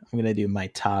gonna do my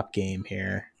top game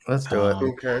here. Let's do it.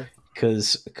 Okay.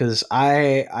 Because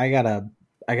I got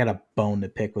a bone to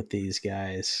pick with these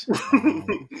guys,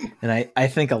 and I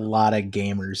think a lot of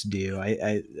gamers do.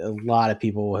 A lot of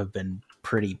people have been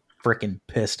pretty freaking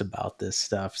pissed about this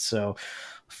stuff. So,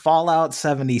 Fallout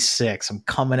 76. I'm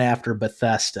coming after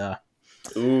Bethesda.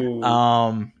 Ooh.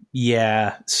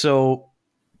 Yeah. So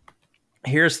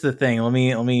here's the thing. Let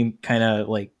me kind of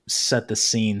like set the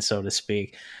scene, so to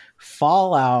speak.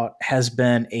 Fallout has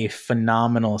been a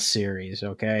phenomenal series.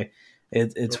 Okay,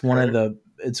 it's one of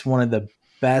the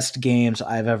best games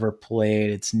I've ever played.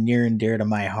 It's near and dear to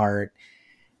my heart.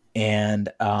 And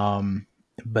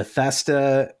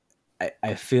Bethesda,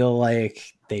 I feel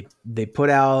like they put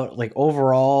out, like,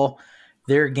 overall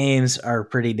their games are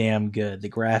pretty damn good. The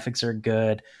graphics are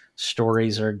good,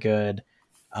 stories are good,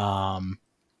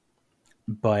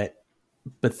 but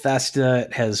Bethesda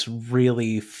has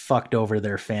really fucked over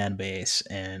their fan base,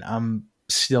 and I'm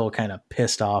still kind of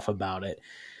pissed off about it.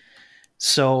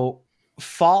 So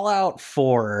Fallout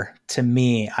 4, to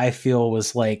me, I feel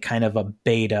was like kind of a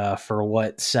beta for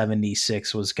what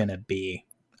 76 was going to be.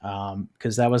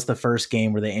 Because that was the first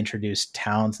game where they introduced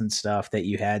towns and stuff that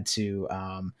you had to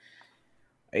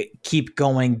keep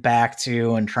going back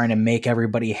to and trying to make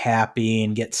everybody happy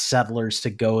and get settlers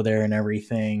to go there and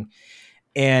everything.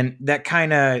 And that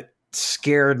kind of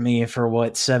scared me for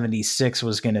what 76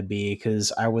 was going to be,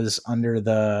 because I was under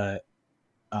the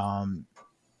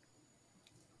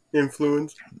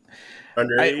influence.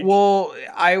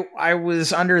 I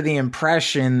was under the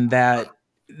impression that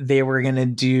they were going to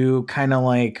do kind of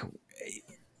like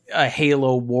a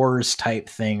Halo Wars type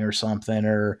thing or something,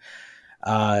 or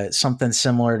something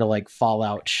similar to like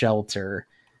Fallout Shelter,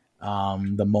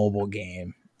 the mobile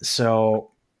game.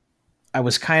 So I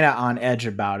was kind of on edge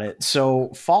about it.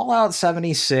 So Fallout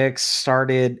 76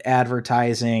 started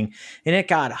advertising and it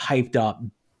got hyped up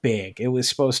big. It was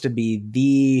supposed to be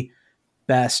the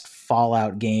best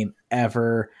Fallout game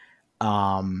ever.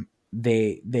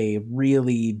 They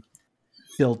really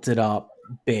built it up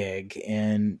big,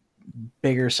 and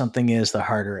bigger something is, the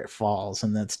harder it falls.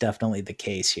 And that's definitely the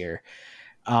case here.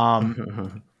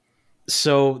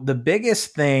 So the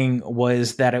biggest thing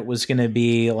was that it was going to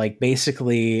be like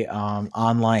basically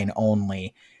online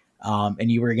only,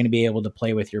 and you were going to be able to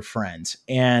play with your friends.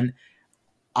 And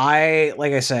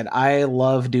like I said, I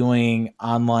love doing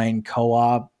online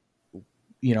co-op,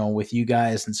 with you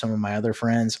guys and some of my other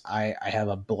friends. I have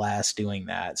a blast doing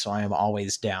that. So I am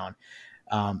always down,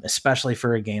 especially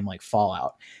for a game like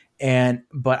Fallout.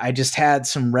 But I just had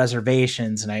some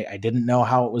reservations, and I didn't know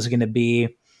how it was going to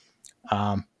be.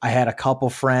 I had a couple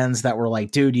friends that were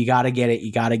like, dude, you got to get it.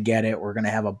 You got to get it. We're going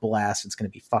to have a blast. It's going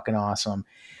to be fucking awesome.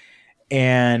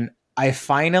 And I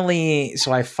finally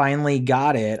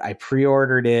got it. I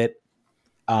pre-ordered it.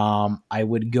 I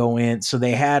would go in. So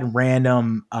they had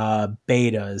random,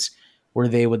 betas where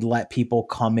they would let people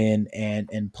come in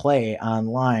and play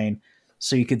online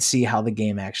so you could see how the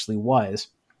game actually was.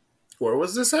 Where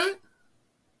was this at?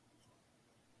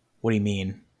 What do you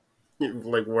mean?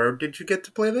 Like, where did you get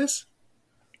to play this?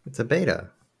 It's a beta.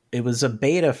 It was a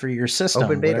beta for your system,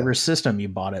 Open beta. whatever system you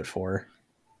bought it for.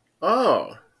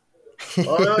 Oh.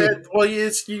 Well,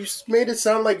 you made it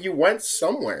sound like you went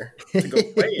somewhere to go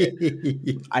play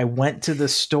it. I went to the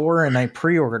store and I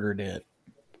pre-ordered it.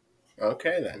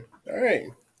 Okay, then. All right.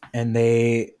 And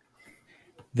they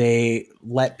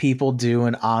let people do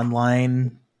an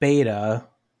online beta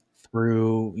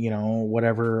through,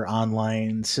 whatever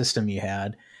online system you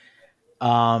had.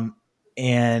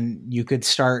 And you could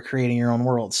start creating your own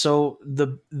world. So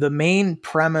the main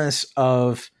premise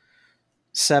of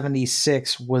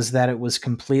 76 was that it was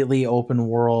completely open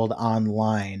world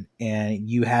online, and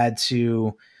you had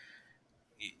to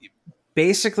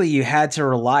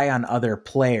rely on other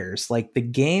players. Like, the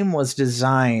game was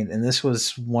designed, and this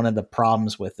was one of the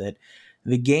problems with it.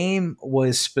 The game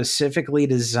was specifically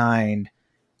designed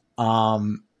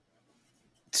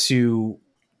to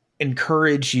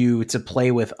encourage you to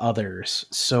play with others.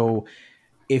 So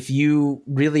if you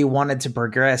really wanted to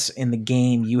progress in the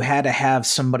game, you had to have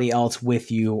somebody else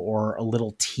with you, or a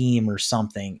little team or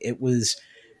something. It was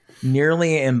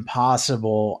nearly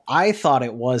impossible. I thought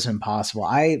it was impossible.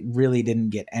 I really didn't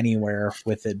get anywhere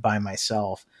with it by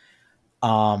myself,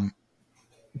 to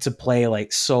play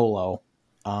like solo.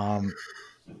 And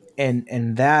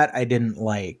that I didn't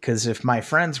like, because if my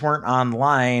friends weren't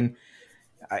online,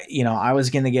 I was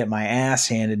going to get my ass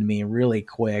handed to me really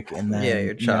quick, and then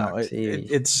you're shocked.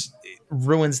 It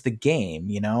ruins the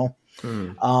game,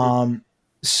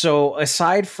 So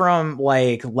aside from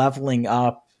like leveling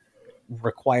up,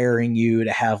 requiring you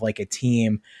to have like a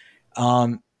team,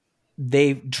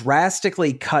 they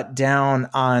drastically cut down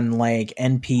on like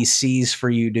NPCs for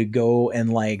you to go and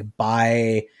like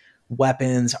buy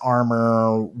weapons,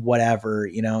 armor, whatever.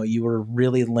 You were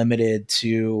really limited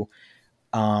to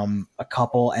a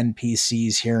couple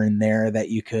NPCs here and there that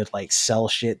you could like sell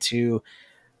shit to.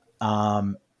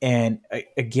 And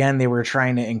again, they were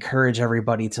trying to encourage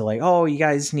everybody to like, oh, you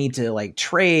guys need to like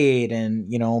trade, and,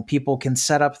 people can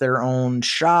set up their own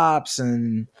shops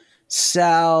and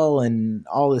sell and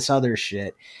all this other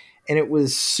shit. And it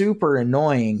was super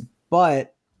annoying,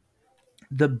 but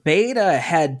the beta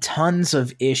had tons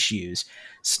of issues.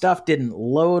 Stuff didn't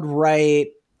load right.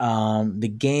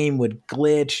 The game would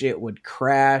glitch, it would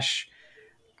crash.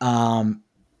 And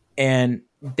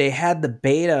they had the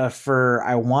beta for,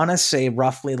 I want to say,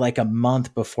 roughly like a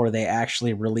month before they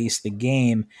actually released the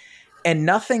game, and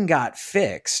nothing got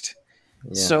fixed.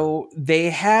 Yeah. So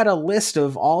they had a list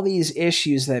of all these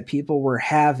issues that people were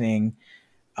having,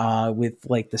 with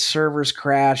like the servers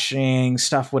crashing,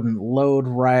 stuff wouldn't load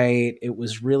right. It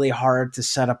was really hard to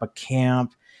set up a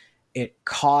camp. It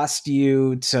cost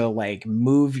you to like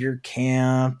move your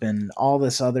camp and all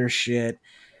this other shit.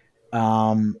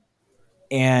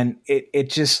 And it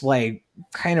just like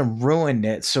kind of ruined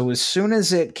it. So as soon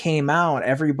as it came out,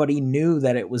 everybody knew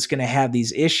that it was going to have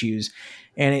these issues,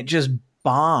 and it just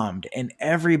bombed, and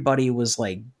everybody was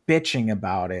like bitching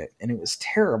about it, and it was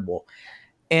terrible.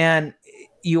 And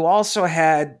you also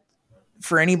had,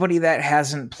 for anybody that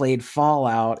hasn't played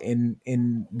Fallout,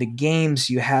 in the games,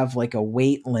 you have like a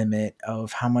weight limit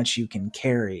of how much you can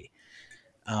carry.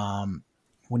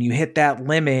 when you hit that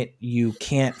limit, you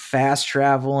can't fast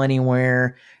travel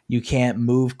anywhere. You can't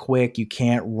move quick. You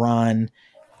can't run.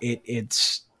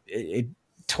 It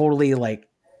totally like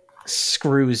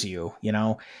screws you, you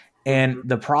know? And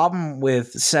the problem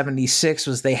with 76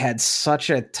 was they had such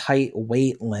a tight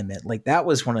weight limit. Like that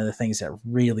was one of the things that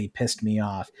really pissed me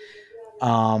off.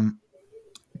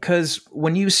 Because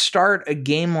when you start a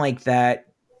game like that,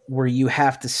 where you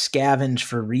have to scavenge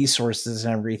for resources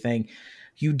and everything,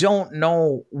 you don't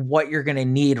know what you're going to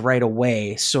need right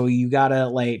away. So you got to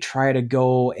like try to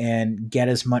go and get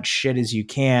as much shit as you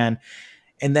can.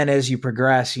 And then as you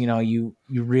progress, you know, you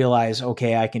realize,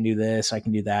 okay, I can do this, I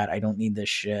can do that. I don't need this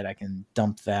shit. I can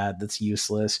dump that. That's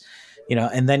useless, you know,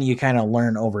 and then you kind of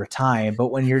learn over time.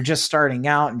 But when you're just starting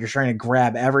out and you're trying to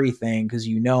grab everything because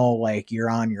you know, like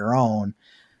you're on your own,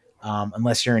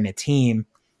 unless you're in a team,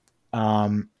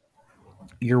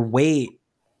 your weight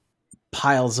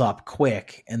piles up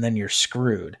quick and then you're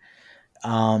screwed.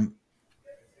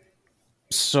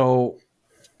 So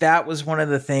that was one of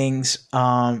the things.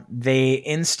 They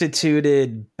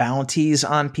instituted bounties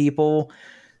on people.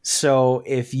 So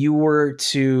if you were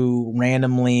to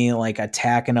randomly like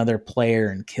attack another player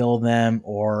and kill them,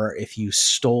 or if you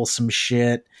stole some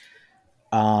shit,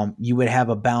 you would have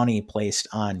a bounty placed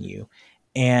on you.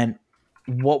 And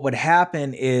what would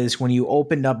happen is when you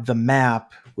opened up the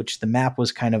map, which the map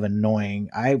was kind of annoying.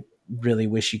 I really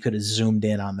wish you could have zoomed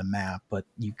in on the map, but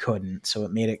you couldn't. So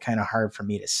it made it kind of hard for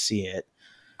me to see it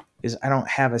because I don't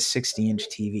have a 60-inch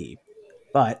TV.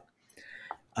 But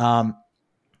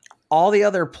all the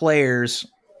other players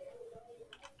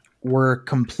were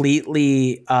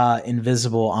completely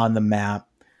invisible on the map.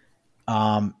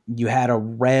 You had a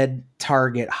red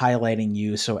target highlighting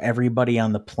you, so everybody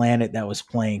on the planet that was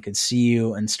playing could see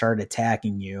you and start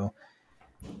attacking you.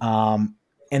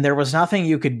 And there was nothing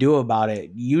you could do about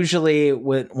it. Usually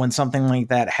when something like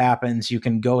that happens, you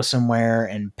can go somewhere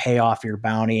and pay off your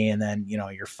bounty and then, you know,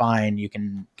 you're fine. You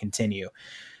can continue.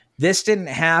 This didn't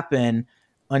happen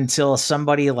until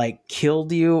somebody like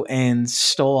killed you and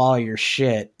stole all your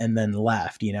shit and then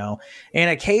left, you know? And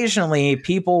occasionally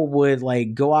people would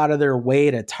like go out of their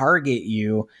way to target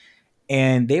you,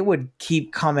 and they would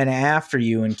keep coming after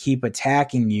you and keep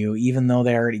attacking you, even though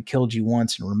they already killed you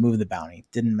once and removed the bounty.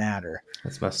 Didn't matter.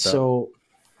 That's messed up. So,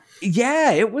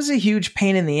 yeah, it was a huge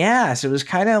pain in the ass. It was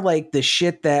kind of like the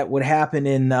shit that would happen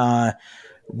in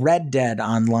Red Dead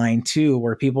Online too,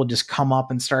 where people just come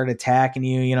up and start attacking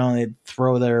you. You know, they'd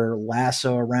throw their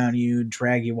lasso around you,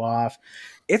 drag you off.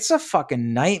 It's a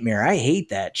fucking nightmare. I hate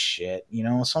that shit. You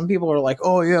know, some people are like,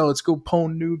 oh, yeah, let's go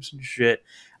pwn noobs and shit.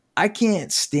 I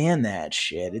can't stand that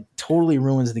shit. It totally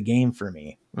ruins the game for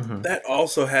me. Mm-hmm. That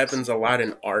also happens a lot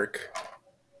in Ark.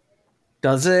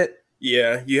 Does it?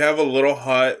 Yeah, you have a little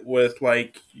hut with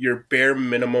like your bare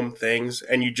minimum things,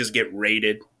 and you just get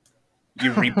raided.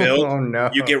 You rebuild, oh, no.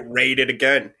 You get raided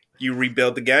again. You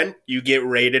rebuild again, you get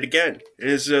raided again.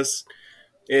 It's just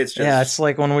yeah, it's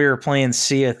like when we were playing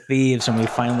Sea of Thieves and we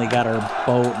finally got our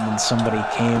boat and then somebody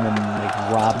came and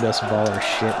like robbed us of all our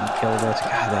shit and killed us.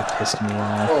 God, that pissed me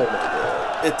off. Oh my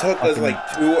God. It took us like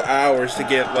 2 hours to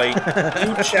get like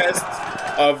 2 chests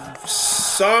of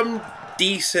some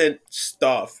decent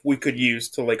stuff we could use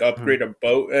to like upgrade a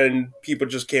boat, and people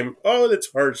just came, oh, that's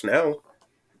ours now.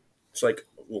 It's like,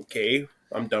 okay,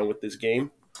 I'm done with this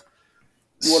game.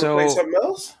 You want to play something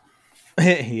else?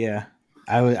 Yeah.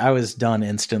 I was done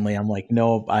instantly. I'm like,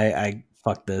 nope, I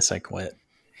fuck this, I quit.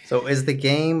 So is the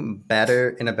game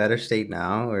in a better state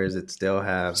now, or does it still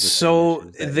have? So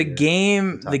the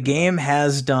game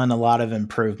has done a lot of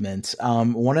improvements.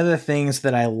 One of the things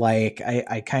that I like,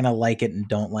 I kind of like it and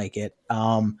don't like it,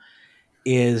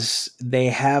 is they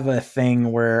have a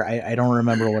thing where I don't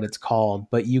remember what it's called,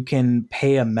 but you can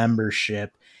pay a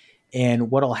membership, and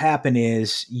what'll happen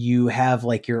is you have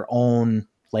like your own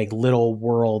like little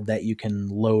world that you can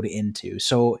load into.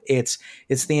 So it's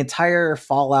the entire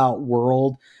Fallout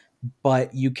world,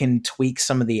 but you can tweak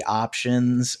some of the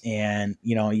options, and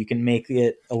you know, you can make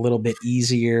it a little bit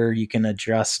easier. You can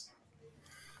adjust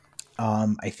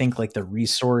I think like the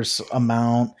resource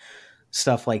amount,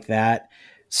 stuff like that.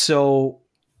 So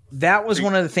that was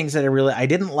one of the things that I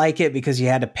didn't like it because you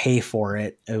had to pay for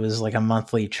it. It was like a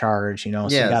monthly charge, you know.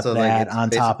 So you got that like on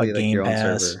top of like Game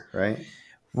Pass, server, right?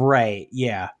 Right,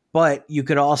 yeah. But you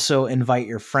could also invite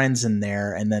your friends in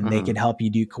there, and then they could help you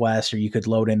do quests, or you could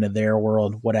load into their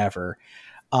world, whatever.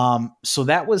 So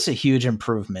that was a huge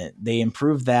improvement. They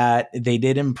improved that. They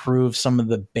did improve some of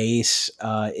the base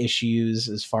issues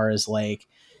as far as like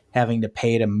having to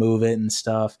pay to move it and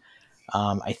stuff.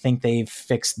 I think they've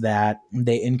fixed that.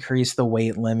 They increased the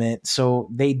weight limit. So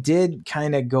they did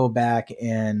kind of go back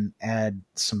and add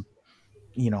some,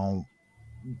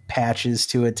 patches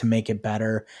to it to make it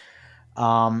better.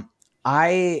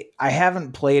 I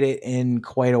haven't played it in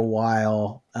quite a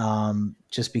while,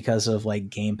 just because of like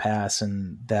Game Pass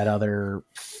and that other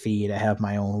feed. I have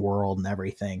my own world and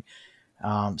everything.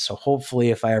 So hopefully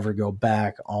if I ever go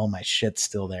back, all my shit's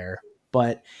still there.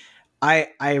 But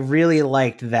I really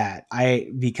liked that.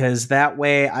 Because that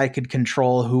way I could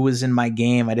control who was in my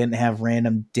game. I didn't have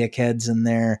random dickheads in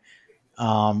there.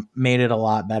 Made it a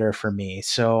lot better for me.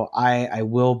 So I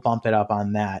will bump it up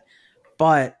on that.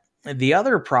 But the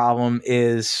other problem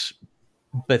is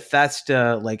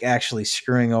Bethesda like actually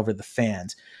screwing over the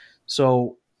fans.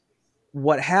 So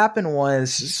what happened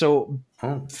was,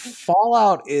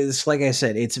 Fallout is, like I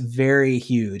said, it's very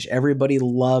huge. Everybody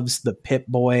loves the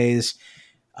Pip-Boys.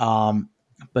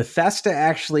 Bethesda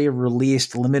actually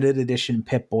released limited edition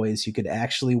Pip-Boys you could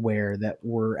actually wear that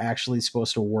were actually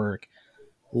supposed to work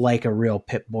like a real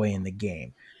Pip-Boy in the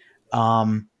game.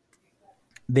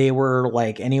 They were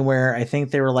like anywhere, I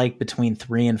think they were like between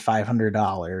 $300 and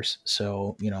 $500.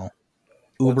 So,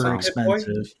 uber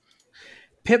expensive.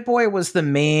 Pip-Boy was the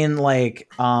main like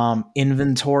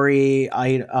inventory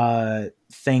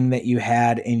thing that you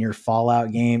had in your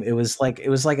Fallout game. It was like a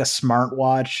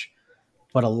smartwatch,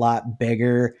 but a lot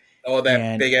bigger. Oh,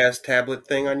 that big ass tablet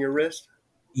thing on your wrist?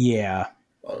 Yeah.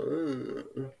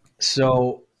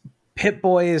 So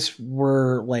Pip-Boys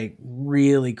were like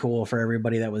really cool for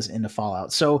everybody that was into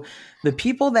Fallout. So the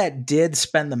people that did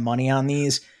spend the money on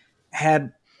these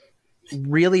had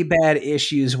really bad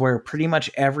issues where pretty much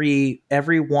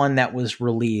everyone that was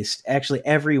released,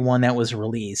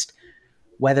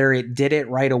 whether it did it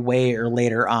right away or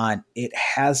later on, it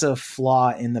has a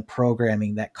flaw in the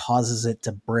programming that causes it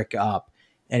to brick up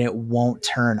and it won't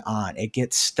turn on. It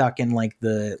gets stuck in like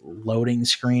the loading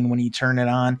screen when you turn it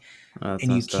on, and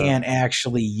you can't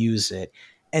actually use it.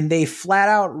 And they flat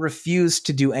out refuse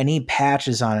to do any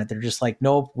patches on it. They're just like,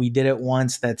 nope, we did it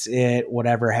once. That's it.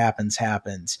 Whatever happens,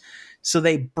 happens. So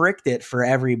they bricked it for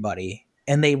everybody,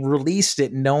 and they released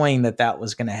it knowing that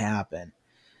was going to happen.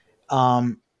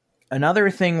 Another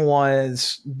thing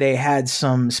was they had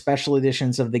some special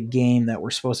editions of the game that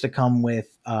were supposed to come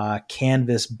with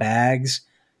canvas bags.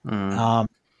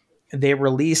 They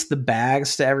released the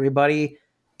bags to everybody,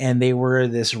 and they were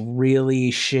this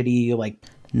really shitty, like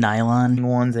nylon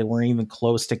ones. They weren't even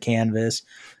close to canvas.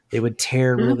 They would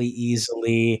tear really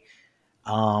easily.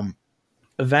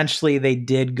 Eventually they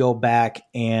did go back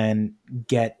and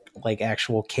get like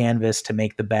actual canvas to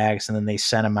make the bags, and then they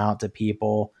sent them out to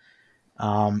people.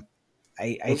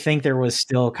 I think there was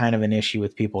still kind of an issue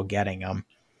with people getting them.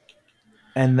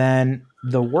 And then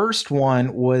the worst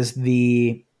one was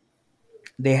they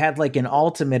had like an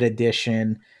ultimate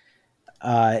edition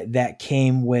that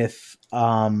came with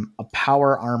a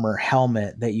power armor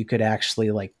helmet that you could actually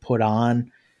like put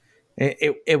on.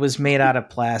 It was made out of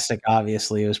plastic,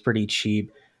 obviously. It was pretty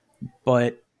cheap,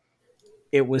 but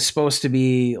it was supposed to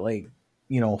be like,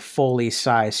 fully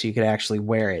sized so you could actually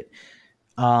wear it.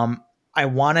 I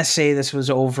want to say this was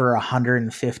over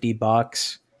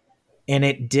 $150, and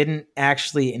it didn't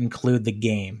actually include the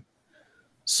game.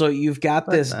 So you've got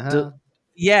this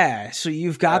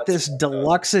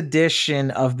deluxe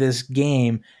edition of this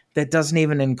game that doesn't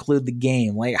even include the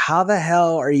game. Like, how the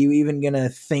hell are you even going to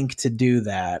think to do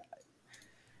that?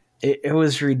 It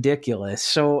was ridiculous.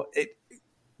 So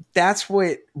that's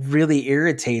what really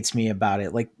irritates me about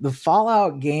it. Like, the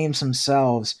Fallout games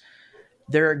themselves,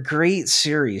 they're a great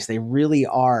series. They really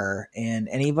are. And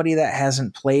anybody that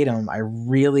hasn't played them, I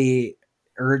really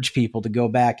urge people to go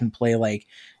back and play like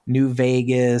New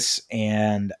Vegas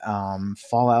and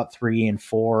Fallout 3 and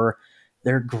 4.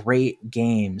 They're great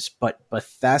games, but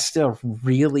Bethesda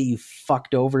really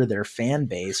fucked over their fan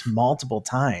base multiple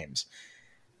times.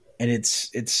 And it's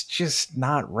just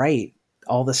not right.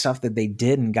 All the stuff that they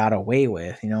did and got away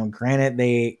with, granted,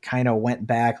 they kind of went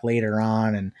back later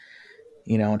on and,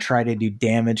 try to do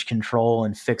damage control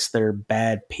and fix their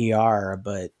bad PR,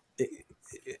 but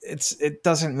it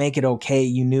doesn't make it okay.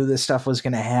 You knew this stuff was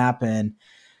going to happen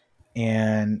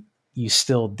and you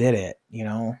still did it,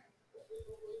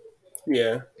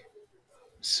 Yeah.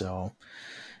 So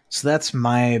that's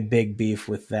my big beef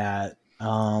with that.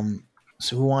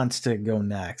 So who wants to go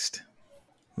next?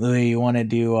 Louis, you want to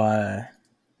do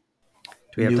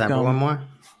we have time for one more?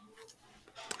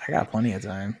 I got plenty of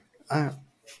time.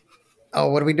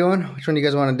 What are we doing? Which one do you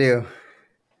guys want to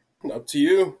do? Up to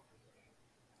you.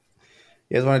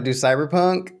 You guys want to do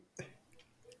Cyberpunk?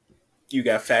 You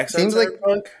got facts on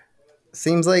Cyberpunk?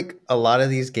 Seems like a lot of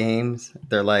these games,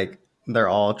 they're like they're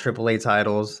all AAA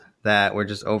titles that were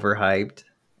just overhyped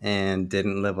and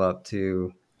didn't live up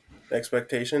to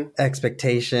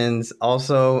expectations.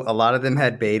 Also, a lot of them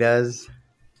had betas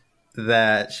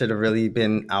that should have really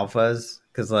been alphas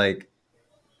because like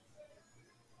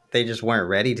they just weren't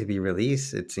ready to be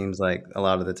released. It seems like a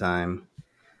lot of the time.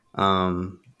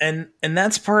 And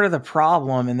that's part of the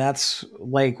problem, and that's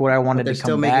like what I wanted to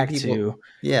come back to.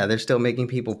 Yeah, they're still making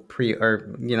people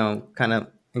kind of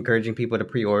encouraging people to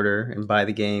pre-order and buy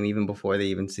the game even before they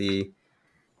even see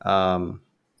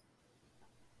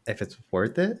if it's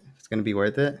worth it, if it's going to be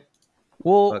worth it.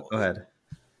 Well, but go ahead.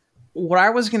 What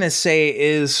I was going to say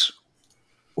is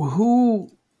who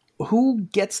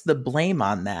gets the blame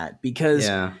on that? Because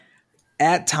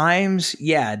at times,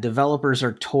 developers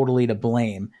are totally to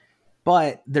blame.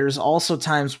 But there's also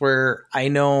times where I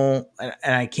know, and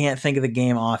I can't think of the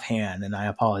game offhand, and I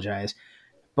apologize,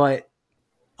 but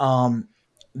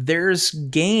there's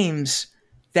games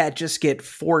that just get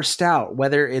forced out,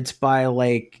 whether it's by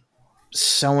like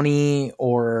Sony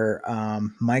or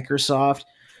Microsoft,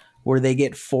 where they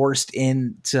get forced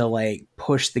in to like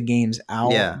push the games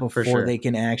out before they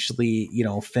can actually,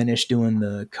 finish doing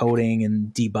the coding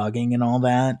and debugging and all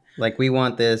that. Like, we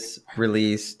want this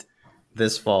released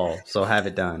this fall, so have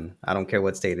it done. I don't care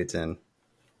what state it's in,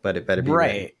 but it better be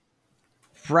ready.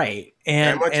 Right.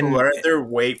 And I much rather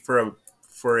wait for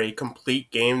a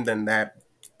complete game than that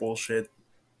bullshit.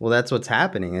 Well, that's what's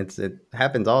happening. It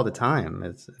happens all the time.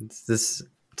 It's this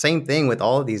same thing with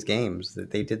all of these games,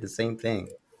 that they did the same thing.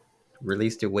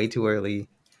 Released it way too early.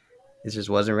 It just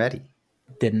wasn't ready.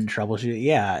 Didn't troubleshoot.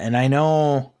 Yeah, and I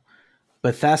know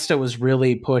Bethesda was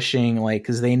really pushing, like,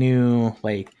 because they knew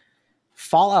like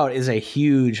Fallout is a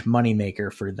huge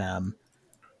moneymaker for them.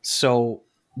 So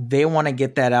they want to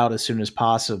get that out as soon as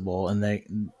possible. And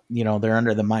they're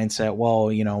under the mindset, well,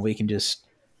 we can just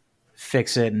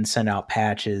fix it and send out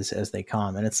patches as they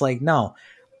come. And it's like, no,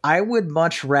 I would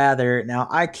much rather, now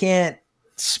I can't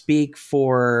speak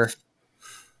for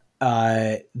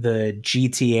the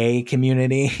GTA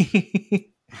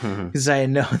community because I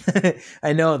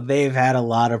know they've had a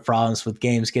lot of problems with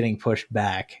games getting pushed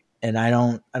back. And I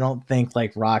don't think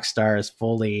like Rockstar has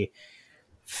fully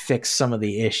fixed some of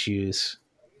the issues.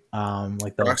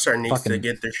 Like Rockstar needs to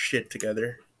get their shit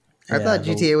together. I thought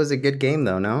GTA was a good game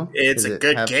though. No, it's a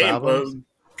good game, but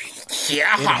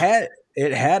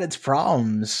it had its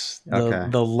problems.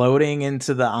 The loading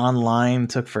into the online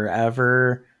took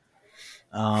forever.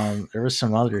 There was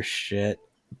some other shit,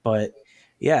 but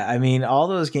yeah, I mean, all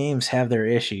those games have their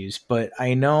issues. But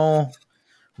I know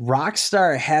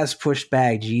Rockstar has pushed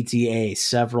back GTA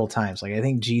several times. Like I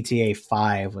think GTA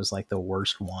 5 was like the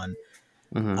worst one,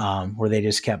 where they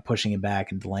just kept pushing it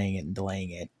back and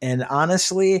delaying it. And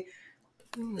honestly,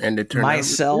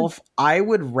 myself, I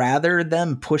would rather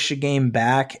them push a game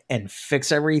back and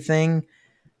fix everything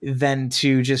than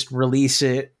to just release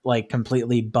it like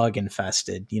completely bug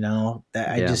infested. I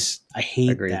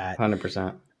hate that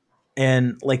 100%.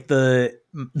 And like the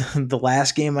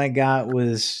last game I got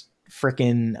was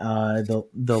freaking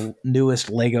the newest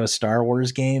Lego Star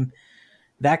Wars game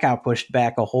that got pushed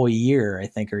back a whole year, I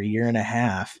think, or a year and a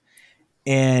half.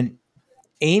 And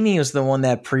Amy was the one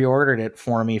that pre-ordered it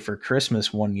for me for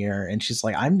Christmas one year, and she's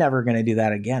like, I'm never going to do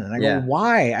that again. And I go,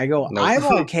 why? I go, nope. I'm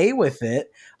okay with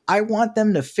it. I want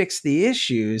them to fix the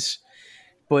issues.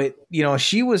 But,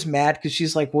 she was mad because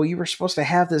she's like, well, you were supposed to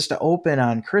have this to open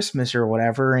on Christmas or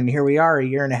whatever, and here we are a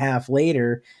year and a half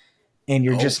later, and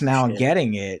you're just now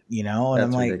getting it, and that's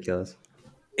I'm like, ridiculous.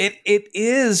 It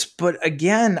is, but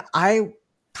again, I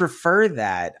prefer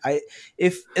that.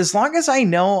 As long as I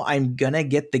know I'm gonna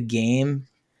get the game,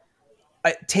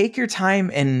 take your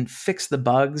time and fix the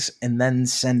bugs and then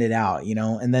send it out,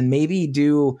 and then maybe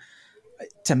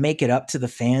to make it up to the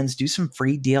fans, do some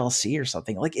free DLC or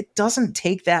something. Like, it doesn't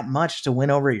take that much to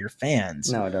win over your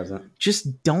fans. No, it doesn't.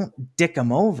 Just don't dick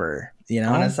them over,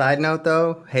 On a side note,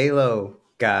 though, Halo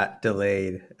got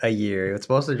delayed a year. It was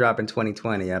supposed to drop in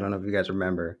 2020. I don't know if you guys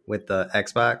remember, with the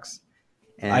Xbox.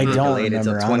 And I don't delayed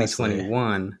remember, until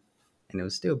 2021, and it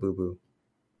was still boo-boo.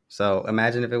 So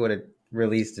imagine if it would have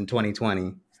released in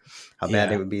 2020, how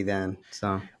bad it would be then.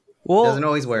 So it doesn't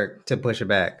always work to push it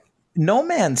back. No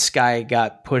Man's Sky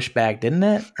got pushed back, didn't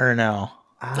it? Or no?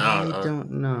 I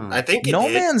don't know. I think No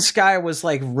Man's Sky was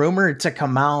like rumored to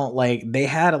come out. Like they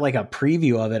had like a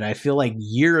preview of it, I feel like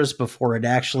years before it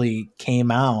actually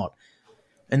came out.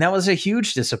 And that was a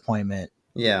huge disappointment.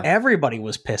 Yeah. Everybody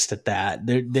was pissed at that.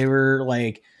 They were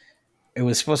like, it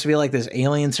was supposed to be like this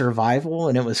alien survival,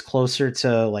 and it was closer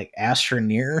to like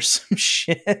Astroneer or some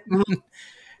shit.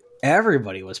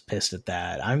 Everybody was pissed at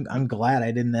that. I'm glad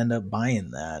I didn't end up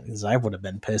buying that because I would have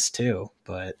been pissed too.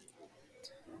 But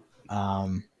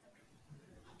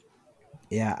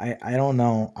yeah, I don't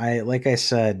know. Like I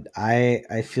said,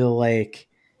 I feel like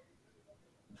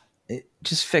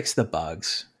just fix the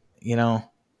bugs,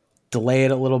 delay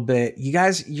it a little bit. You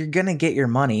guys, you're gonna get your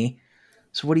money.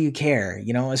 So what do you care?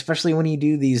 Especially when you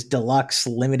do these deluxe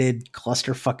limited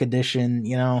clusterfuck edition,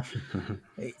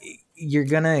 you're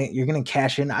gonna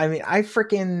cash in. I mean, I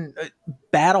freaking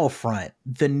Battlefront,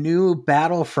 the new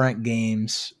Battlefront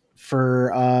games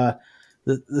for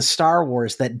the Star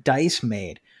Wars that DICE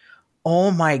made.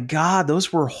 Oh my God,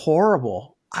 those were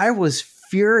horrible. I was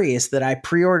furious that I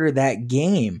pre-ordered that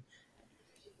game.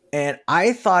 And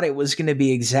I thought it was going to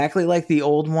be exactly like the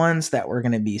old ones that were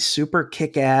going to be super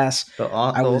kick-ass. The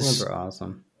old ones are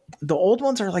awesome. The old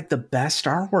ones are like the best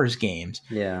Star Wars games.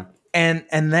 Yeah. And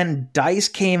then DICE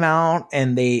came out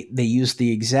and they used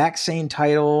the exact same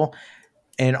title,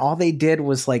 and all they did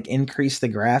was like increase the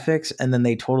graphics, and then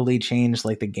they totally changed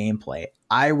like the gameplay.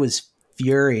 I was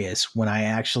furious when I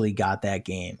actually got that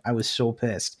game. I was so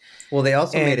pissed. Well, they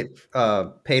also made it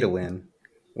pay to win,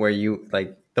 where you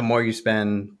like the more you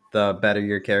spend, the better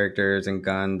your characters and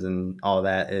guns and all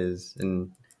that is.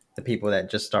 And the people that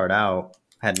just start out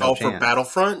had no chance. For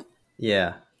Battlefront?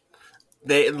 Yeah.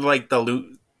 They like the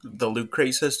loot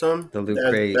crate system. The loot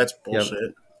crate. That's bullshit.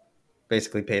 Yep.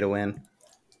 Basically pay to win.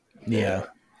 Yeah.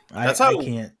 That's how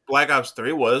Black Ops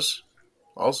 3 was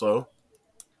also.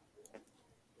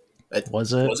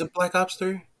 Was it? Was it Black Ops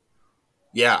 3?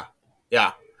 Yeah.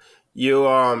 Yeah.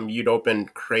 You'd open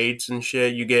crates and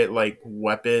shit. You get like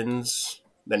weapons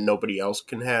that nobody else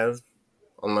can have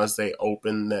unless they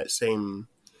open that same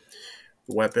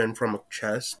weapon from a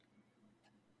chest.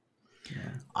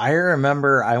 Yeah. I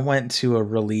remember I went to a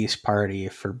release party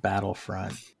for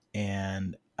Battlefront,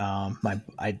 and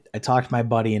I talked my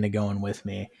buddy into going with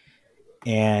me,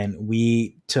 and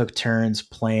we took turns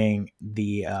playing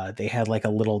the they had like a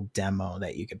little demo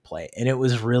that you could play, and it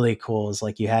was really cool. It's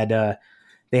like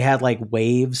they had like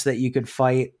waves that you could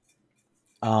fight,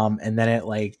 and then it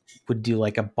like would do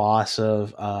like a boss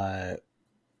of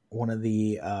one of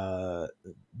the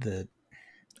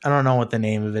I don't know what the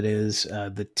name of it is,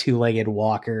 the two-legged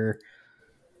walker.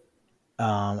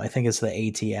 I think it's the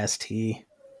ATST.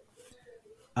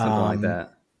 Something like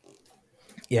that.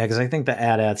 Yeah, because I think the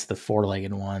AT-AT's the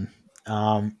four-legged one.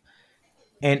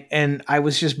 And I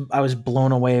was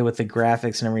blown away with the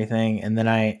graphics and everything. And then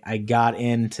I got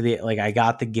into I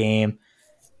got the game,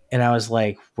 and I was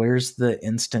like, where's the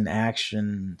instant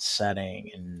action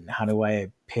setting? And how do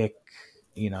I pick,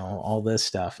 all this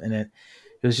stuff? And it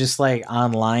was just like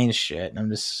online shit. And I'm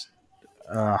just,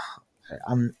 I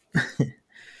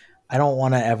don't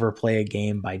want to ever play a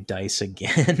game by DICE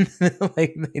again.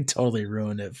 Like they totally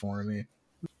ruined it for me.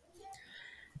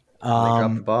 They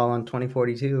dropped the ball on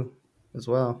 2042 as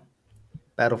well.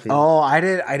 Battlefield. Oh, I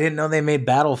didn't know they made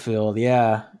Battlefield.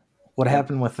 Yeah. What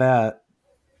happened with that?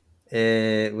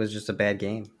 It was just a bad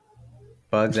game.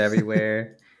 Bugs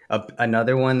everywhere.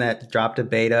 Another one that dropped a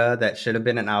beta that should have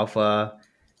been an alpha.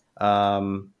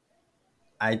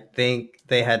 I think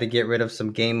they had to get rid of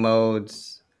some game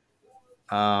modes.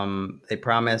 They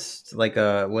promised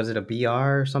was it a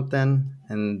BR or something?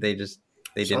 And they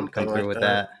didn't come through with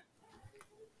that.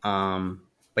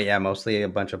 But yeah, mostly a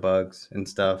bunch of bugs and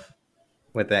stuff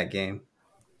with that game.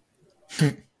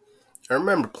 I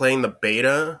remember playing the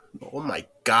beta. Oh my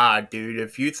God, dude.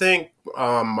 If you think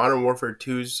Modern Warfare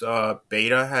 2's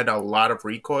beta had a lot of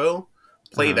recoil,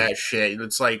 play that shit.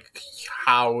 It's like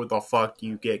how the fuck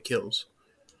you get kills.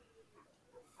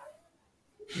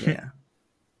 Yeah.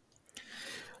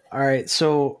 All right,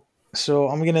 so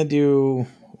I'm gonna do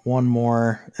one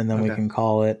more, and then we can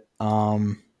call it.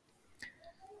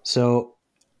 So,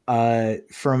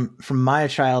 from my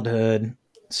childhood,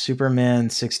 Superman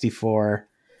 64.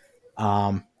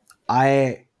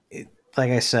 Like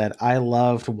I said, I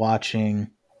loved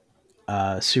watching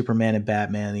Superman and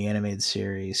Batman, the animated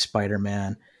series,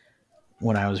 Spider-Man,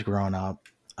 when I was growing up,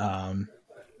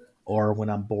 or when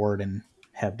I'm bored and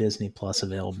have Disney Plus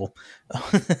available.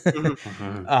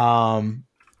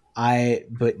 I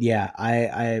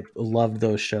loved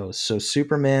those shows. So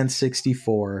Superman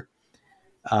 64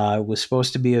 was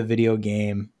supposed to be a video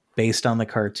game based on the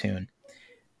cartoon,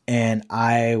 and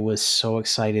I was so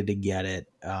excited to get it.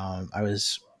 I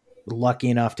was lucky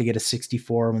enough to get a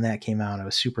 64 when that came out. I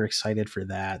was super excited for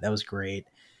that. That was great.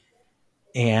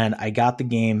 And I got the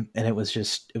game, and it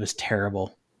was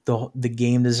terrible. The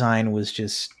game design was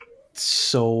just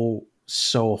so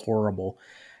horrible.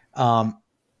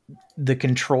 the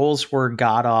controls were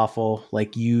god awful.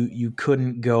 Like you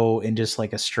couldn't go in just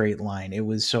like a straight line. It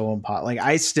was so impossible. Like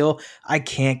I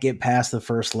can't get past the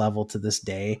first level to this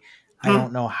day. I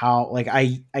don't know how. Like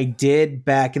I did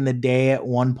back in the day at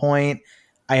one point.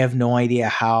 I have no idea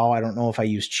how. I don't know if I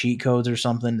used cheat codes or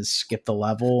something to skip the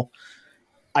level.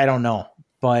 I don't know.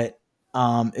 But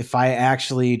if I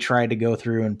actually tried to go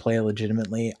through and play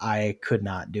legitimately, I could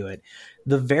not do it.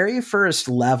 The very first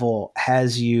level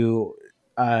has you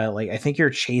like I think you're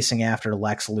chasing after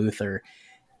Lex Luthor,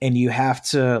 and you have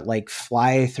to like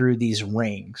fly through these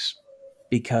rings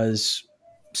because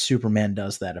Superman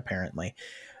does that apparently.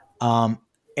 And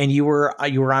you were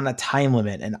on a time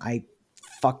limit, and I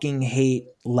fucking hate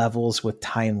levels with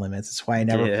time limits. That's why I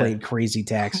never played Crazy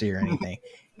Taxi or anything.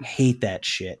 Hate that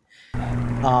shit.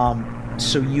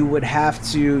 So you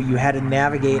had to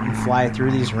navigate and fly through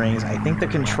these rings. I think the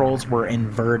controls were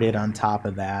inverted on top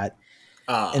of that.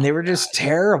 And they were just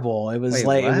terrible. It was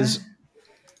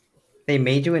They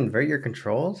made you invert your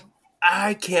controls?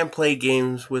 I can't play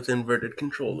games with inverted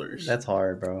controllers. That's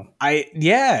hard, bro.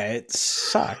 It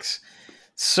sucks.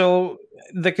 So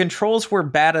the controls were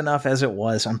bad enough as it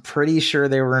was. I'm pretty sure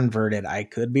they were inverted. I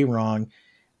could be wrong.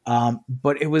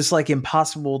 But it was like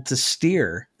impossible to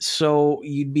steer. So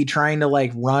you'd be trying to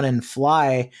like run and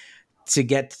fly to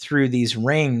get through these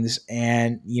rings,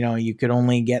 and you could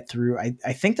only get through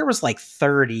I think there was like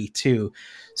 32.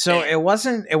 So it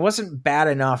wasn't bad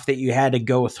enough that you had to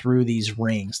go through these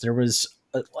rings. There was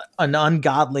an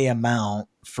ungodly amount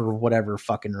for whatever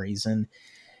fucking reason.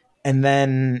 And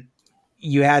then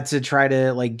you had to try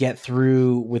to like get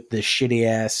through with the shitty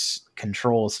ass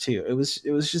controls too. It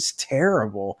was just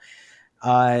terrible.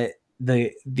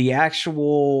 The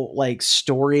actual like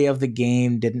story of the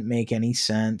game didn't make any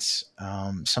sense.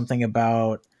 Something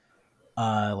about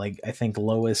like I think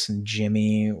Lois and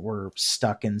Jimmy were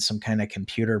stuck in some kind of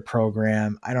computer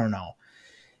program. I don't know.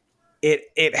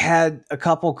 It had a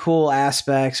couple cool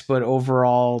aspects, but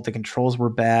overall the controls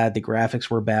were bad. The graphics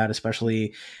were bad,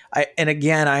 especially. And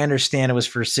again, I understand it was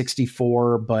for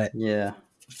 64, but yeah,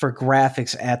 for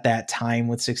graphics at that time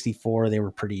with 64, they were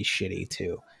pretty shitty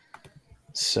too.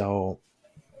 So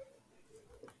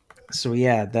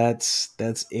yeah, that's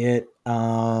it.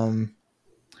 Are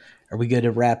we good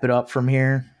to wrap it up from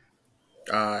here?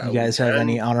 You guys have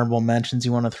any honorable mentions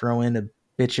you want to throw in to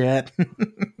bitch at?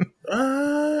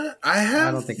 I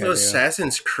have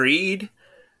Assassin's Creed.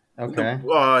 Okay.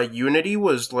 Unity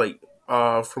was like,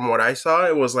 from what I saw,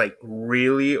 it was like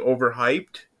really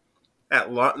overhyped.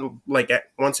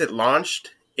 Once it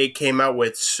launched, it came out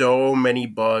with so many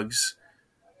bugs.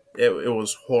 It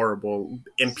was horrible.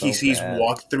 NPCs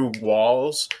walked through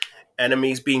walls.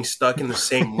 Enemies being stuck in the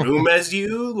same room as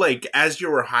you. Like, as you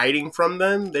were hiding from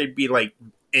them, they'd be like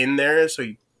in there, so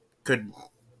you could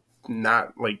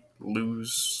not like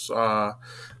lose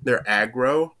their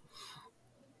aggro.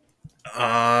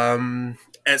 At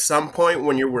some point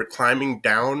when you were climbing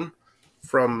down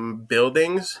from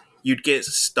buildings, you'd get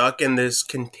stuck in this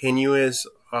continuous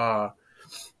fall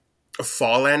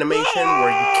animation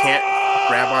where you can't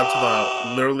grab onto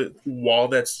the literally wall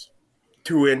that's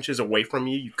 2 inches away from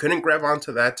you. You couldn't grab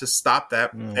onto that to stop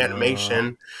that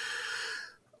animation.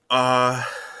 The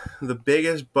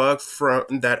biggest bug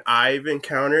that I've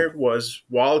encountered was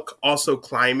while also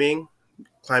climbing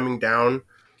down.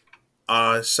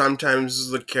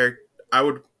 Sometimes I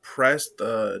would press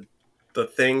the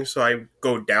thing so I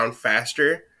go down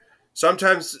faster.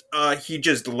 Sometimes he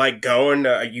just let go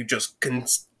and you just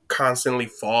constantly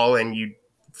fall and you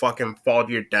fucking fall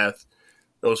to your death.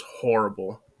 It was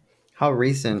horrible. How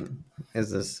recent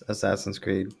is this Assassin's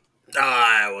Creed?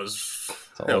 It's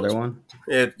an older one?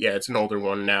 It's an older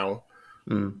one now.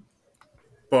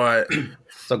 But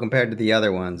so compared to the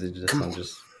other ones, it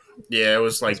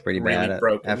was like pretty really bad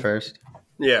broken at first.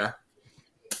 Yeah.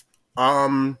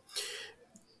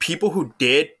 People who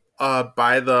did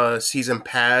buy the season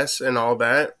pass and all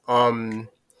that,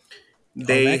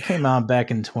 that came out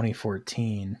back in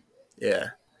 2014. Yeah.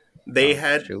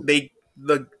 The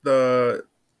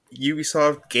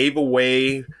Ubisoft gave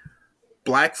away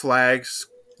Black Flags,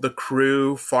 The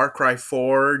Crew, Far Cry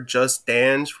 4, Just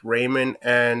Dance, Rayman,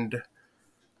 and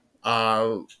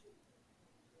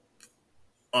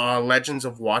Legends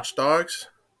of Watch Dogs.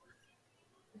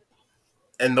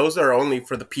 And those are only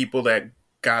for the people that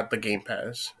got the Game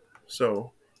Pass.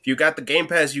 So if you got the Game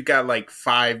Pass, you got like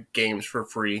 5 games for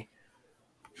free.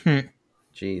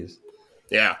 Jeez.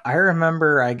 Yeah. I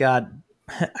remember I got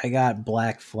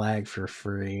Black Flag for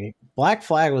free. Black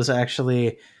Flag was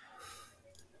actually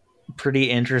pretty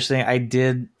interesting. I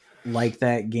did like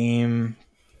that game.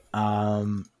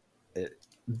 That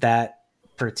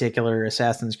particular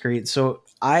Assassin's Creed. So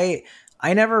I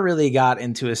never really got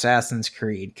into Assassin's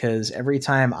Creed because every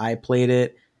time I played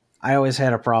it, I always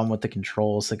had a problem with the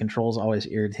controls. The controls always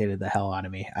irritated the hell out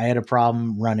of me. I had a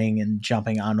problem running and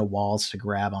jumping onto walls to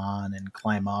grab on and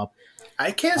climb up.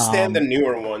 I can't stand the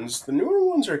newer ones. The newer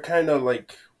ones are kind of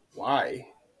like, why?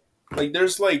 Like,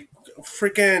 there's like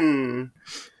freaking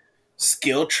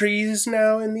skill trees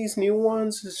now in these new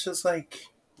ones. It's just like,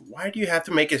 why do you have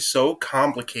to make it so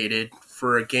complicated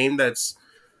for a game that's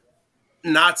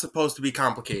not supposed to be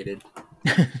complicated?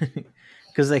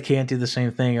 Because they can't do the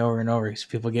same thing over and over because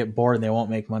people get bored and they won't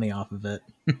make money off of it.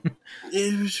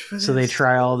 So they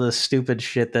try all this stupid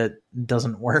shit that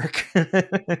doesn't work.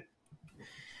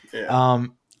 Yeah.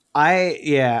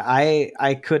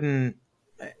 I couldn't.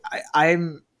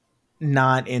 I'm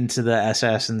not into the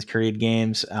Assassin's Creed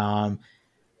games. I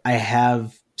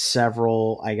have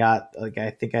several. I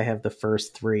think I have the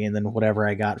first 3, and then whatever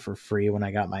I got for free when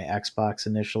I got my Xbox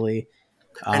initially.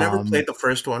 I never played the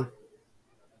first one.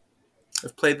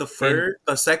 I've played the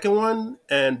second one,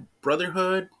 and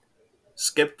Brotherhood.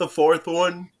 Skipped the 4th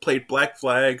one. Played Black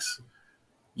Flags,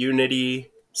 Unity,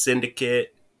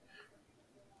 Syndicate.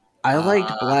 I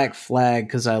liked Black Flag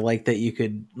because I liked that you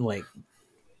could like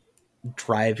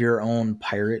drive your own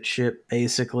pirate ship,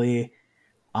 basically.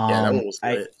 That one was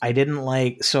lit. I didn't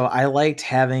like, so I liked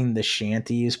having the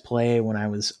shanties play when I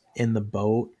was in the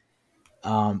boat.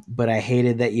 But I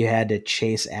hated that you had to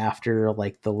chase after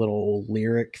like the little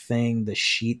lyric thing, the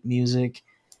sheet music,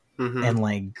 and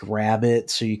like grab it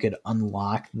so you could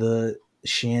unlock the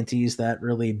shanties. That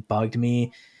really bugged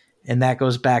me. And that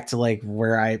goes back to like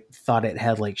where I thought it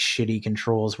had like shitty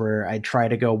controls where I'd try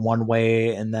to go one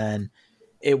way and then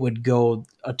it would go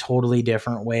a totally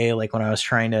different way. Like when I was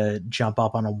trying to jump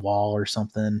up on a wall or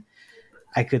something,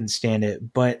 I couldn't stand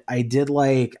it. But I did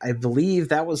like, I believe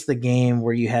that was the game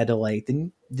where you had to like,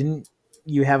 didn't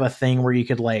you have a thing where you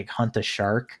could like hunt a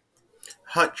shark?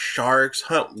 Hunt sharks,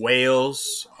 hunt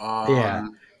whales. Yeah.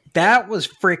 That was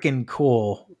freaking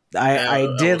cool.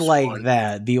 I did like fun.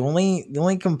 That. The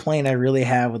only complaint I really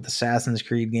have with Assassin's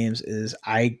Creed games is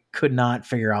I could not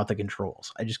figure out the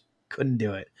controls. I just couldn't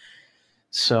do it.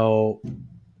 So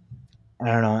I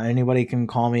don't know. Anybody can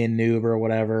call me a noob or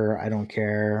whatever. I don't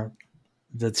care.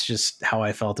 That's just how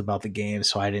I felt about the game,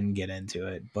 so I didn't get into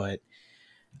it. But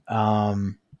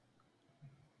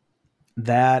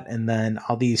that, and then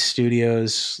all these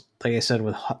studios, like I said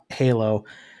with Halo,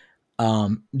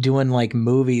 doing like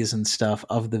movies and stuff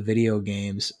of the video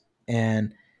games,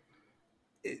 and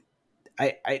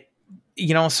I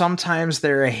sometimes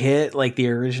they're a hit, like the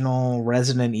original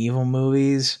Resident Evil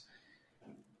movies,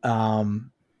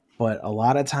 but a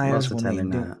lot of times when they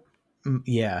do,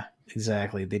 yeah,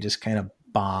 exactly, they just kind of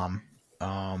bomb.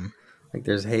 Like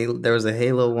there was a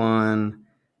Halo one.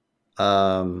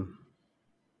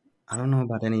 I don't know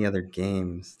about any other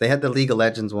games. They had the League of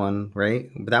Legends one, right?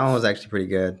 But that one was actually pretty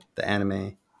good. The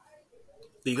anime.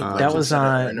 League of that was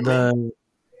on the.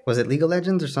 Was it League of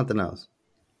Legends or something else?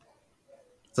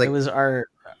 It's like, it was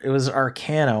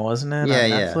Arcana, wasn't it? Yeah, on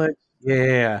Netflix?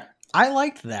 Yeah. I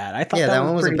liked that. I thought that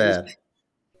one wasn't bad. Good.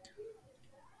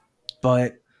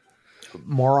 But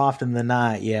more often than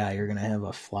not, yeah, you're gonna have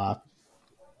a flop.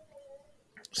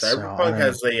 Cyberpunk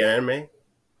has the anime.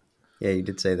 Yeah, you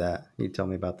did say that. You told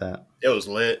me about that. It was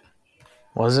lit.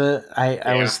 Was it?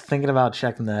 I was thinking about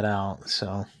checking that out.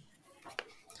 So,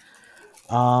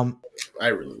 I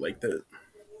really liked it.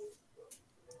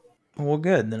 Well,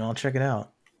 good. Then I'll check it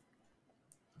out.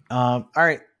 All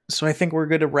right. So I think we're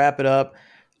good to wrap it up.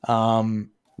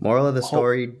 Moral of the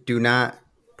story: do not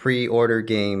pre-order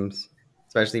games,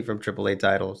 especially from AAA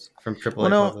titles, from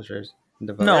AAA publishers.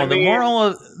 No, the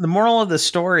moral of the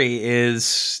story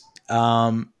is,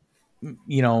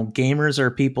 gamers are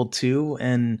people too,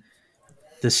 and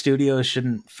the studios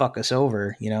shouldn't fuck us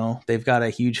over. They've got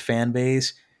a huge fan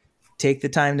base. Take the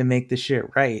time to make the shit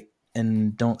right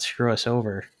and don't screw us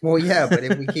over. Well, yeah, but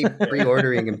if we keep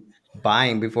pre-ordering and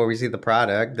buying before we see the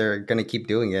product, they're going to keep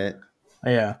doing it.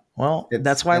 Yeah. Well,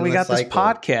 that's why we got this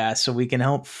podcast, so we can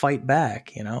help fight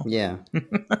back, Yeah.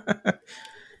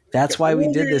 That's why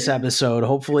we did this episode.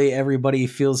 Hopefully everybody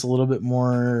feels a little bit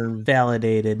more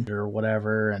validated or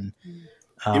whatever. And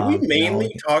did we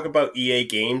mainly talk about EA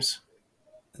games?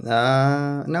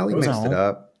 No, we mixed it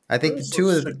up. I think two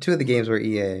of the games were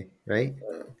EA, right?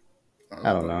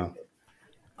 I don't know.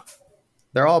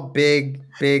 They're all big,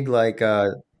 like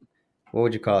what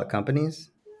would you call it? Companies?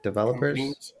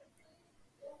 Developers?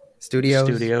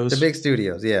 Studios? They're big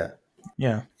studios, yeah.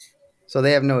 Yeah. So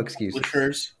they have no excuses.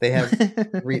 Publishers. They have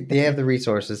the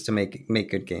resources to make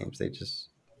good games. They just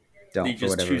don't. They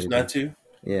just choose not to.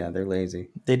 Yeah, they're lazy.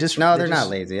 They're not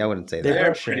lazy. I wouldn't say that.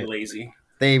 They're pretty lazy.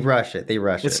 They rush it.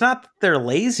 It's not that they're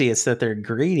lazy. It's that they're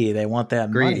greedy. They want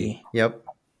that money. Yep.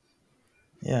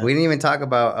 Yeah. We didn't even talk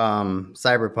about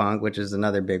Cyberpunk, which is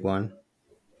another big one.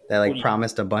 That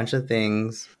promised a bunch of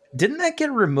things. Didn't that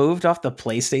get removed off the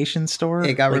PlayStation Store?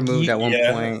 It got removed at one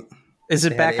point. Is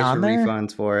it back on there?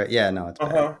 Refunds for it. Yeah, no, it's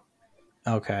back.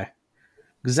 Okay.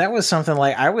 Because that was something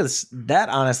that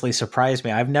honestly surprised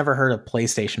me. I've never heard of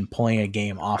PlayStation pulling a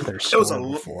game off their store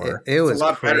before. It was a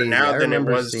lot better now than it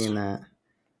was. Seeing that.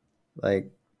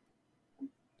 Like,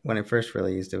 when it first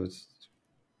released, it was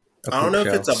I don't know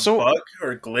if it's a bug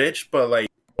or glitch, but like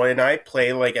when I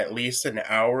play like at least an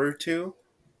hour or two,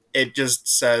 it just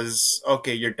says,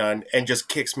 okay, you're done, and just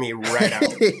kicks me right out.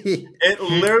 It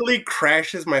literally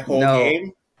crashes my whole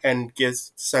game and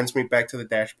sends me back to the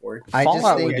dashboard.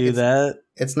 Fallout would do that.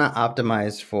 It's not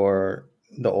optimized for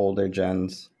the older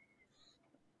gens.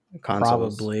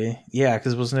 Consoles. Probably. Yeah,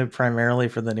 because wasn't it primarily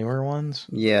for the newer ones?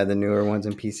 Yeah, the newer ones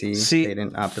in PC. They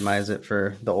didn't optimize it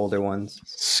for the older ones.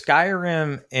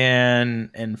 Skyrim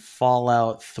and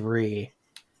Fallout 3,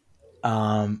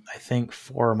 I think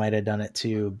 4 might have done it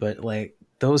too, but like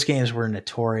those games were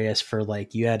notorious for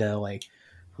like you had to like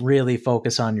really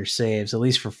focus on your saves, at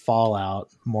least for Fallout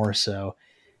more so,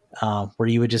 where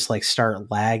you would just like start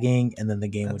lagging and then the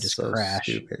game would just crash.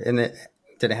 Stupid. And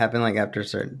did it happen like after a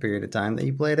certain period of time that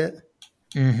you played it?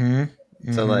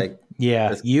 Mm-hmm. So like,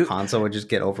 yeah, the console would just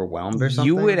get overwhelmed or something.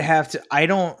 You would have to. I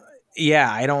don't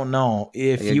know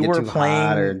if you were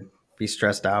playing or be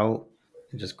stressed out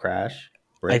and just crash.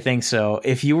 I think so.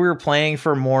 If you were playing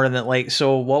for more than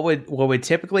what would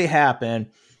typically happen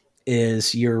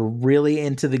is you're really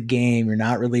into the game, you're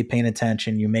not really paying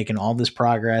attention, you're making all this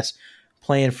progress,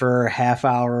 playing for a half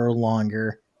hour or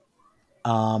longer,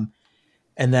 and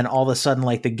then all of a sudden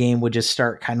like the game would just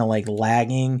start kind of like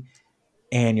lagging,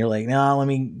 and you're like, no, let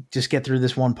me just get through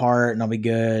this one part and I'll be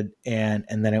good, and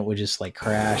then it would just like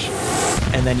crash,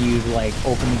 and then you'd like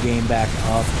open the game back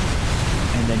up,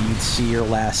 and then you'd see your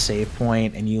last save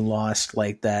point and you lost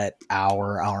like that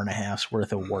hour and a half's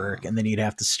worth of work, and then you'd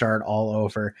have to start all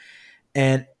over.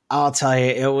 And I'll tell you,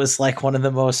 it was like one of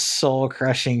the most soul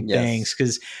crushing things,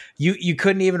 because you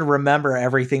couldn't even remember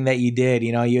everything that you did.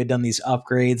 You know, you had done these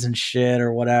upgrades and shit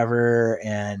or whatever,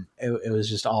 and it was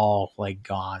just all like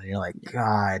gone. And you're like,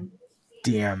 God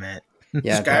damn it.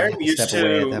 Yeah, Skyrim used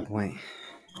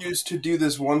to do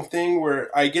this one thing where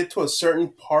I get to a certain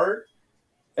part,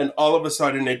 and all of a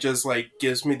sudden it just like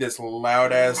gives me this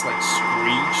loud ass like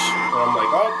screech, and I'm like,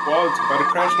 oh well, it's about to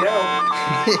crash now.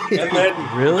 And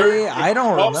then really, I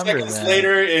don't remember 12 seconds that.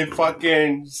 later, it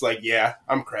fucking it's like, yeah,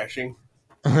 I'm crashing.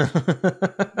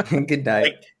 Good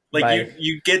night. Like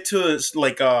you get to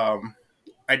like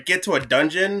I'd get to a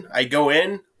dungeon, I go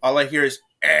in, all I hear is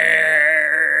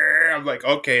I'm like,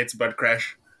 okay, it's about to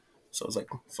crash. So I was like,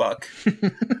 fuck.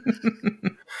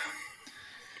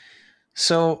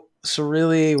 So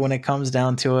really, when it comes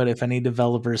down to it, if any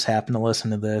developers happen to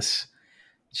listen to this,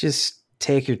 just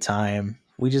take your time.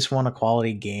 We just want a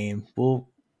quality game.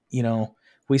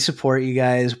 We support you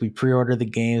guys. We pre-order the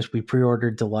games. We pre-order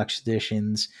deluxe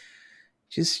editions.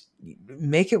 Just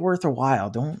make it worth a while.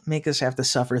 Don't make us have to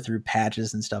suffer through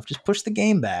patches and stuff. Just push the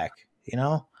game back,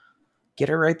 get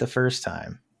it right the first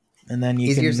time. And then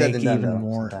you can make even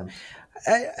more.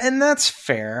 And that's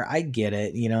fair. I get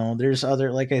it. There's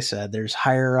like I said, there's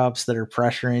higher ups that are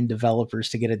pressuring developers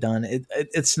to get it done.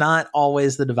 It's not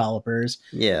always the developers.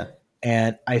 Yeah.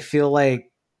 And I feel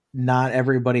like not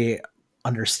everybody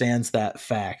understands that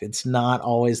fact. It's not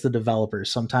always the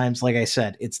developers. Sometimes, like I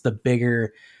said, it's the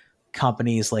bigger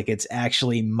companies, like it's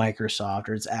actually Microsoft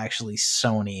or it's actually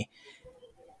Sony.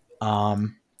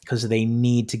 Because they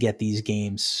need to get these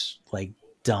games like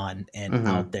done and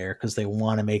out there because they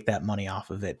want to make that money off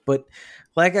of it. But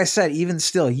like I said, even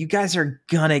still, you guys are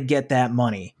gonna get that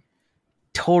money.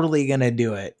 Totally gonna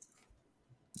do it.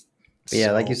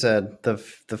 Yeah, like you said, the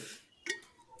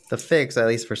fix, at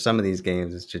least for some of these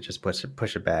games, is to just push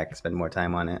it back, spend more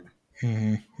time on it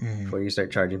before you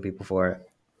start charging people for it.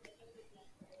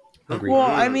 Agreed. Well,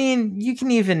 I mean, you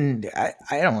can even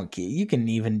you can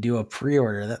even do a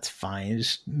pre-order. That's fine.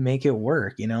 Just make it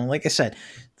work. Like I said,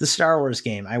 the Star Wars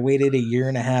game, I waited 1.5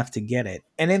 years to get it,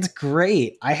 and it's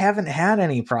great. I haven't had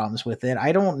any problems with it.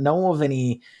 I don't know of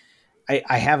any.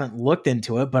 I haven't looked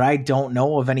into it, but I don't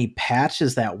know of any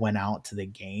patches that went out to the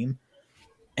game,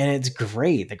 and it's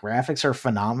great. The graphics are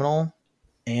phenomenal,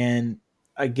 and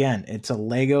again, it's a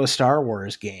Lego Star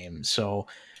Wars game, so.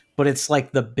 But it's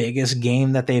like the biggest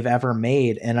game that they've ever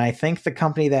made. And I think the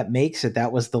company that makes it,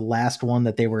 that was the last one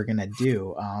that they were going to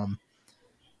do.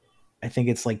 I think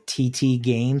it's like TT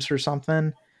Games or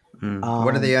something.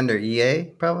 What are they under? EA,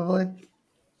 probably?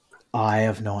 I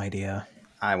have no idea.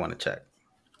 I want to check.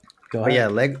 Go ahead. Yeah,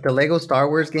 the Lego Star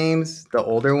Wars games, the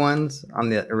older ones on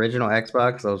the original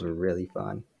Xbox, those were really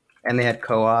fun. And they had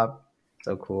co-op.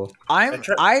 So cool.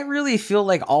 I really feel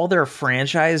like all their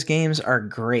franchise games are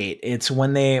great. It's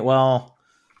when they there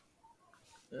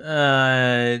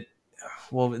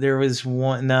was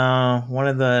one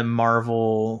of the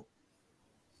Marvel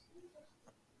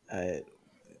I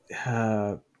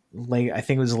think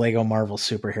it was Lego Marvel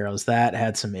Superheroes that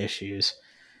had some issues.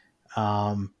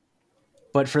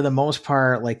 But for the most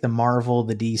part, like the Marvel,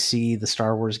 the DC, the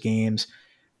Star Wars games,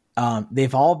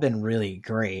 they've all been really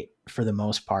great for the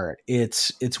most part.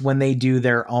 It's when they do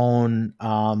their own,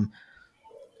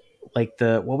 like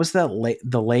the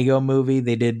Lego movie?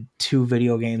 They did 2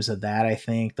 video games of that. I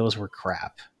think those were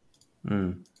crap.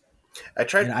 I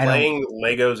tried playing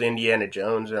Lego's Indiana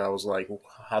Jones, and I was like,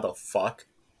 "How the fuck?"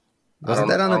 Wasn't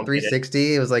that on the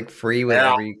 360? It was like free with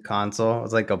every console. It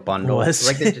was like a bundle. It was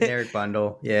like the generic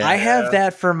bundle. Yeah, I have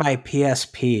that for my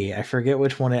PSP. I forget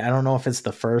which one. I don't know if it's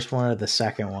the first one or the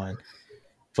second one.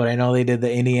 But I know they did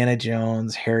the Indiana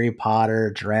Jones, Harry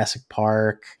Potter, Jurassic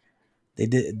Park.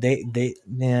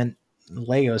 Man,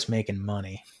 Lego's making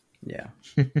money. Yeah.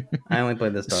 I only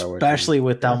played the Star Wars. Especially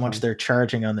with how much they're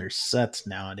charging on their sets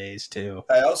nowadays, too.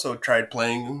 I also tried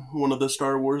playing one of the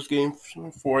Star Wars games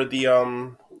for the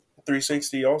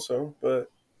 360 also, but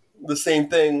the same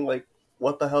thing, like,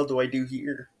 what the hell do I do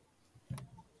here?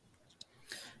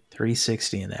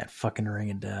 360 and that fucking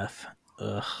Ring of Death.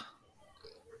 Ugh.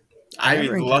 I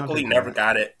luckily never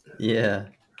got it. Yeah.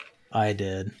 I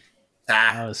did.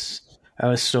 I was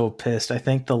so pissed. I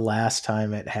think the last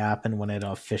time it happened when it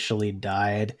officially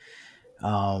died,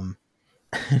 my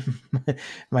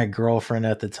girlfriend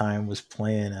at the time was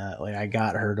playing I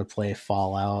got her to play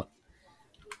Fallout,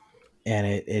 and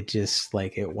it just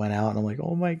it went out, and I'm like,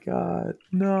 oh my god,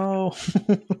 no.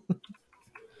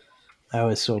 I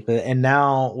was so pissed. And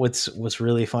now what's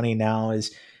really funny now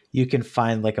is you can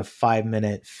find like a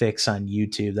 5-minute fix on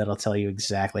YouTube that'll tell you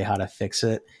exactly how to fix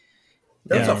it.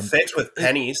 There's a fix with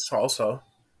pennies also.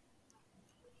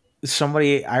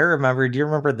 Somebody, do you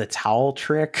remember the towel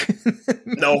trick?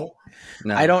 No.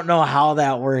 I don't know how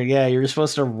that worked. Yeah, you're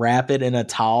supposed to wrap it in a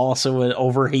towel so it would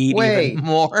overheat even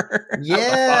more.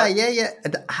 Yeah.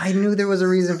 I knew there was a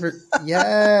reason for...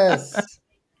 Yes.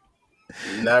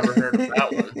 Never heard of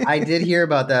that one. I did hear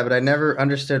about that, but I never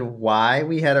understood why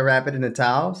we had to wrap it in a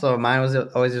towel. So mine was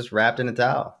always just wrapped in a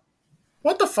towel.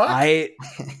 What the fuck?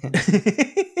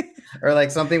 Or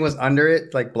like something was under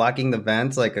it, like blocking the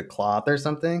vents, like a cloth or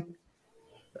something.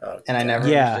 And I never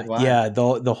understood why. Yeah,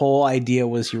 the whole idea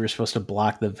was you were supposed to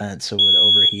block the vent so it would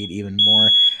overheat even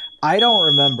more. I don't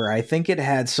remember. I think it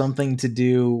had something to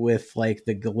do with like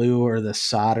the glue or the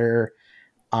solder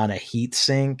on a heat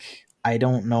sink. I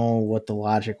don't know what the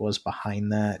logic was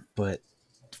behind that, but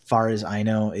as far as I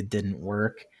know, it didn't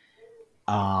work.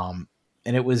 And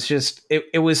it was just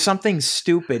it was something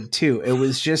stupid too. It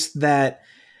was just that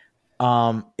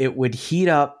it would heat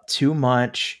up too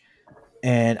much,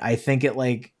 and I think it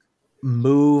like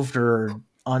moved or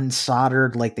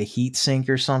unsoldered like the heat sink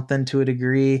or something to a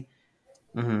degree.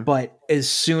 Mm-hmm. But as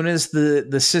soon as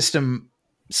the system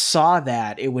saw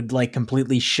that, it would like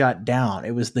completely shut down.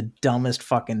 It was the dumbest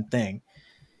fucking thing.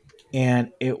 And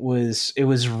it was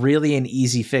really an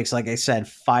easy fix. Like I said,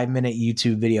 5-minute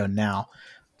YouTube video now.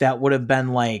 That would have been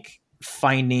like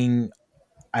finding,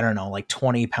 I don't know, like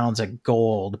 20 pounds of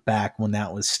gold back when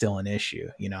that was still an issue.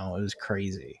 You know, it was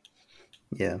crazy.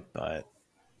 Yeah. But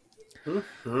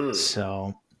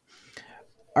so,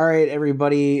 all right,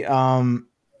 everybody.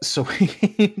 So we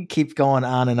keep going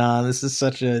on and on. This is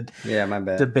such a my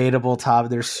bad. Debatable topic.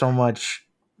 There's so much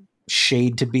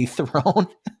shade to be thrown.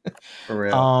 For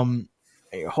real.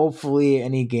 Hopefully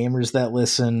any gamers that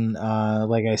listen,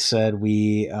 like I said,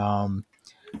 we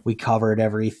covered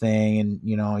everything, and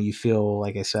you know, you feel,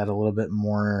 like I said, a little bit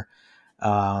more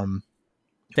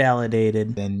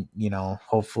validated, and you know,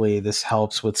 hopefully this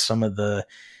helps with some of the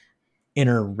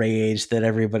inner rage that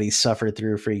everybody suffered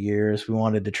through for years. We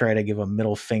wanted to try to give a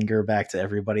middle finger back to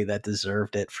everybody that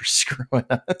deserved it for screwing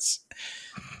us.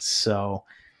 So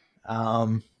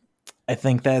I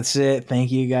think that's it. Thank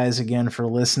you guys again for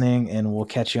listening, and we'll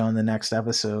catch you on the next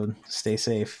episode. Stay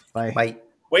safe. Bye. Bye.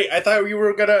 Wait, I thought you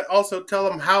were gonna also tell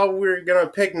them how we're gonna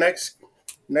pick next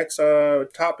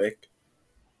topic.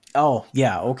 Oh,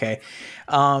 yeah, okay.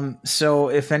 So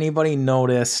if anybody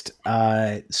noticed,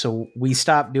 so we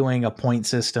stopped doing a point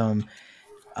system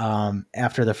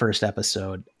after the first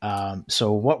episode.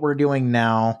 So what we're doing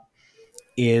now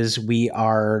is we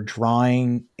are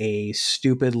drawing a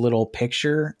stupid little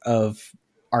picture of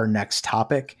our next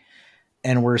topic,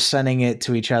 and we're sending it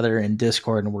to each other in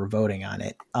Discord, and we're voting on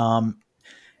it.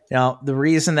 Now, the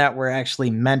reason that we're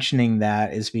actually mentioning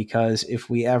that is because if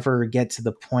we ever get to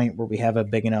the point where we have a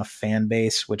big enough fan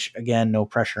base, which again, no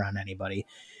pressure on anybody.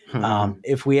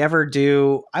 If we ever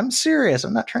do, I'm serious.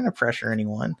 I'm not trying to pressure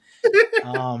anyone.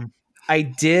 I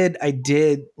did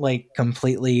like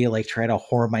completely like try to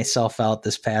whore myself out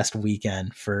this past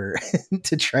weekend for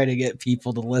to try to get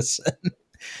people to listen.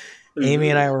 Amy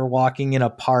and I were walking in a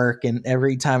park, and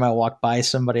every time I walked by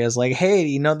somebody, I was like, "Hey,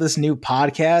 you know this new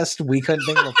podcast? We couldn't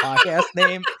think of a podcast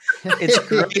name. It's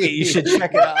great. You should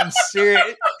check it out." I'm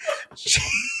serious.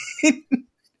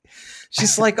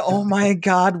 She's like, "Oh my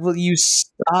God, will you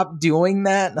stop doing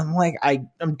that?" And I'm like,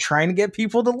 I'm trying to get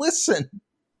people to listen.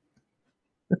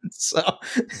 So,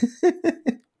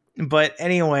 but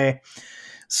anyway,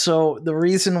 so the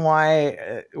reason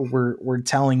why we're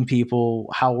telling people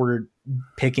how we're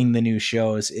picking the new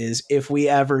shows is if we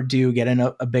ever do get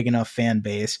a big enough fan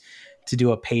base to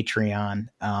do a Patreon,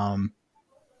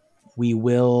 we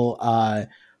will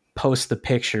post the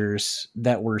pictures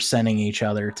that we're sending each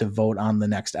other to vote on the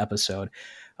next episode.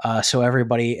 So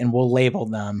everybody, and we'll label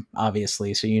them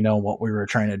obviously, so you know what we were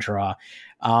trying to draw.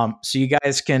 So you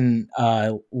guys can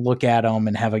look at them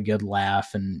and have a good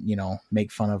laugh, and you know,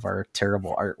 make fun of our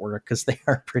terrible artwork because they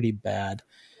are pretty bad.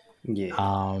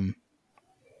 Yeah.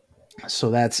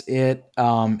 So that's it.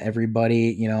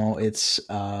 Everybody, you know, it's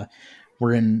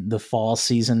we're in the fall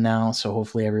season now, so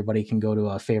hopefully everybody can go to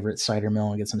a favorite cider mill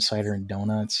and get some cider and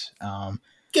donuts.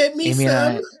 Get me Amy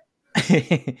some.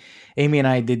 Amy and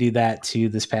I did do that too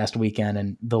this past weekend,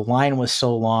 and the line was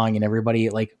so long, and everybody,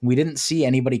 like, we didn't see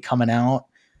anybody coming out,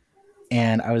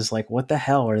 and I was like, what the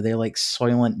hell, are they like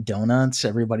Soylent donuts?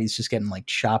 Everybody's just getting like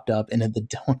chopped up into the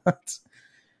donuts.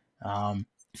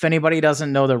 If anybody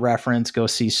doesn't know the reference, go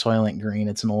see Soylent Green.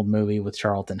 It's an old movie with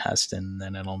Charlton Heston,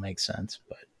 then it'll make sense.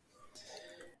 But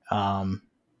all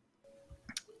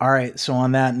right, so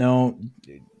on that note,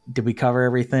 did we cover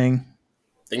everything?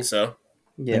 Think so.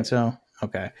 Yeah. Think so?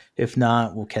 Okay. If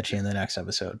not, we'll catch you in the next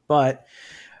episode. But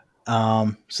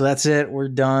so that's it. We're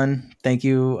done. Thank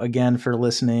you again for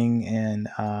listening, and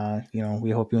you know,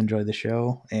 we hope you enjoyed the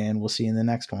show, and we'll see you in the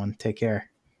next one. Take care.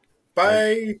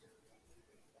 Bye.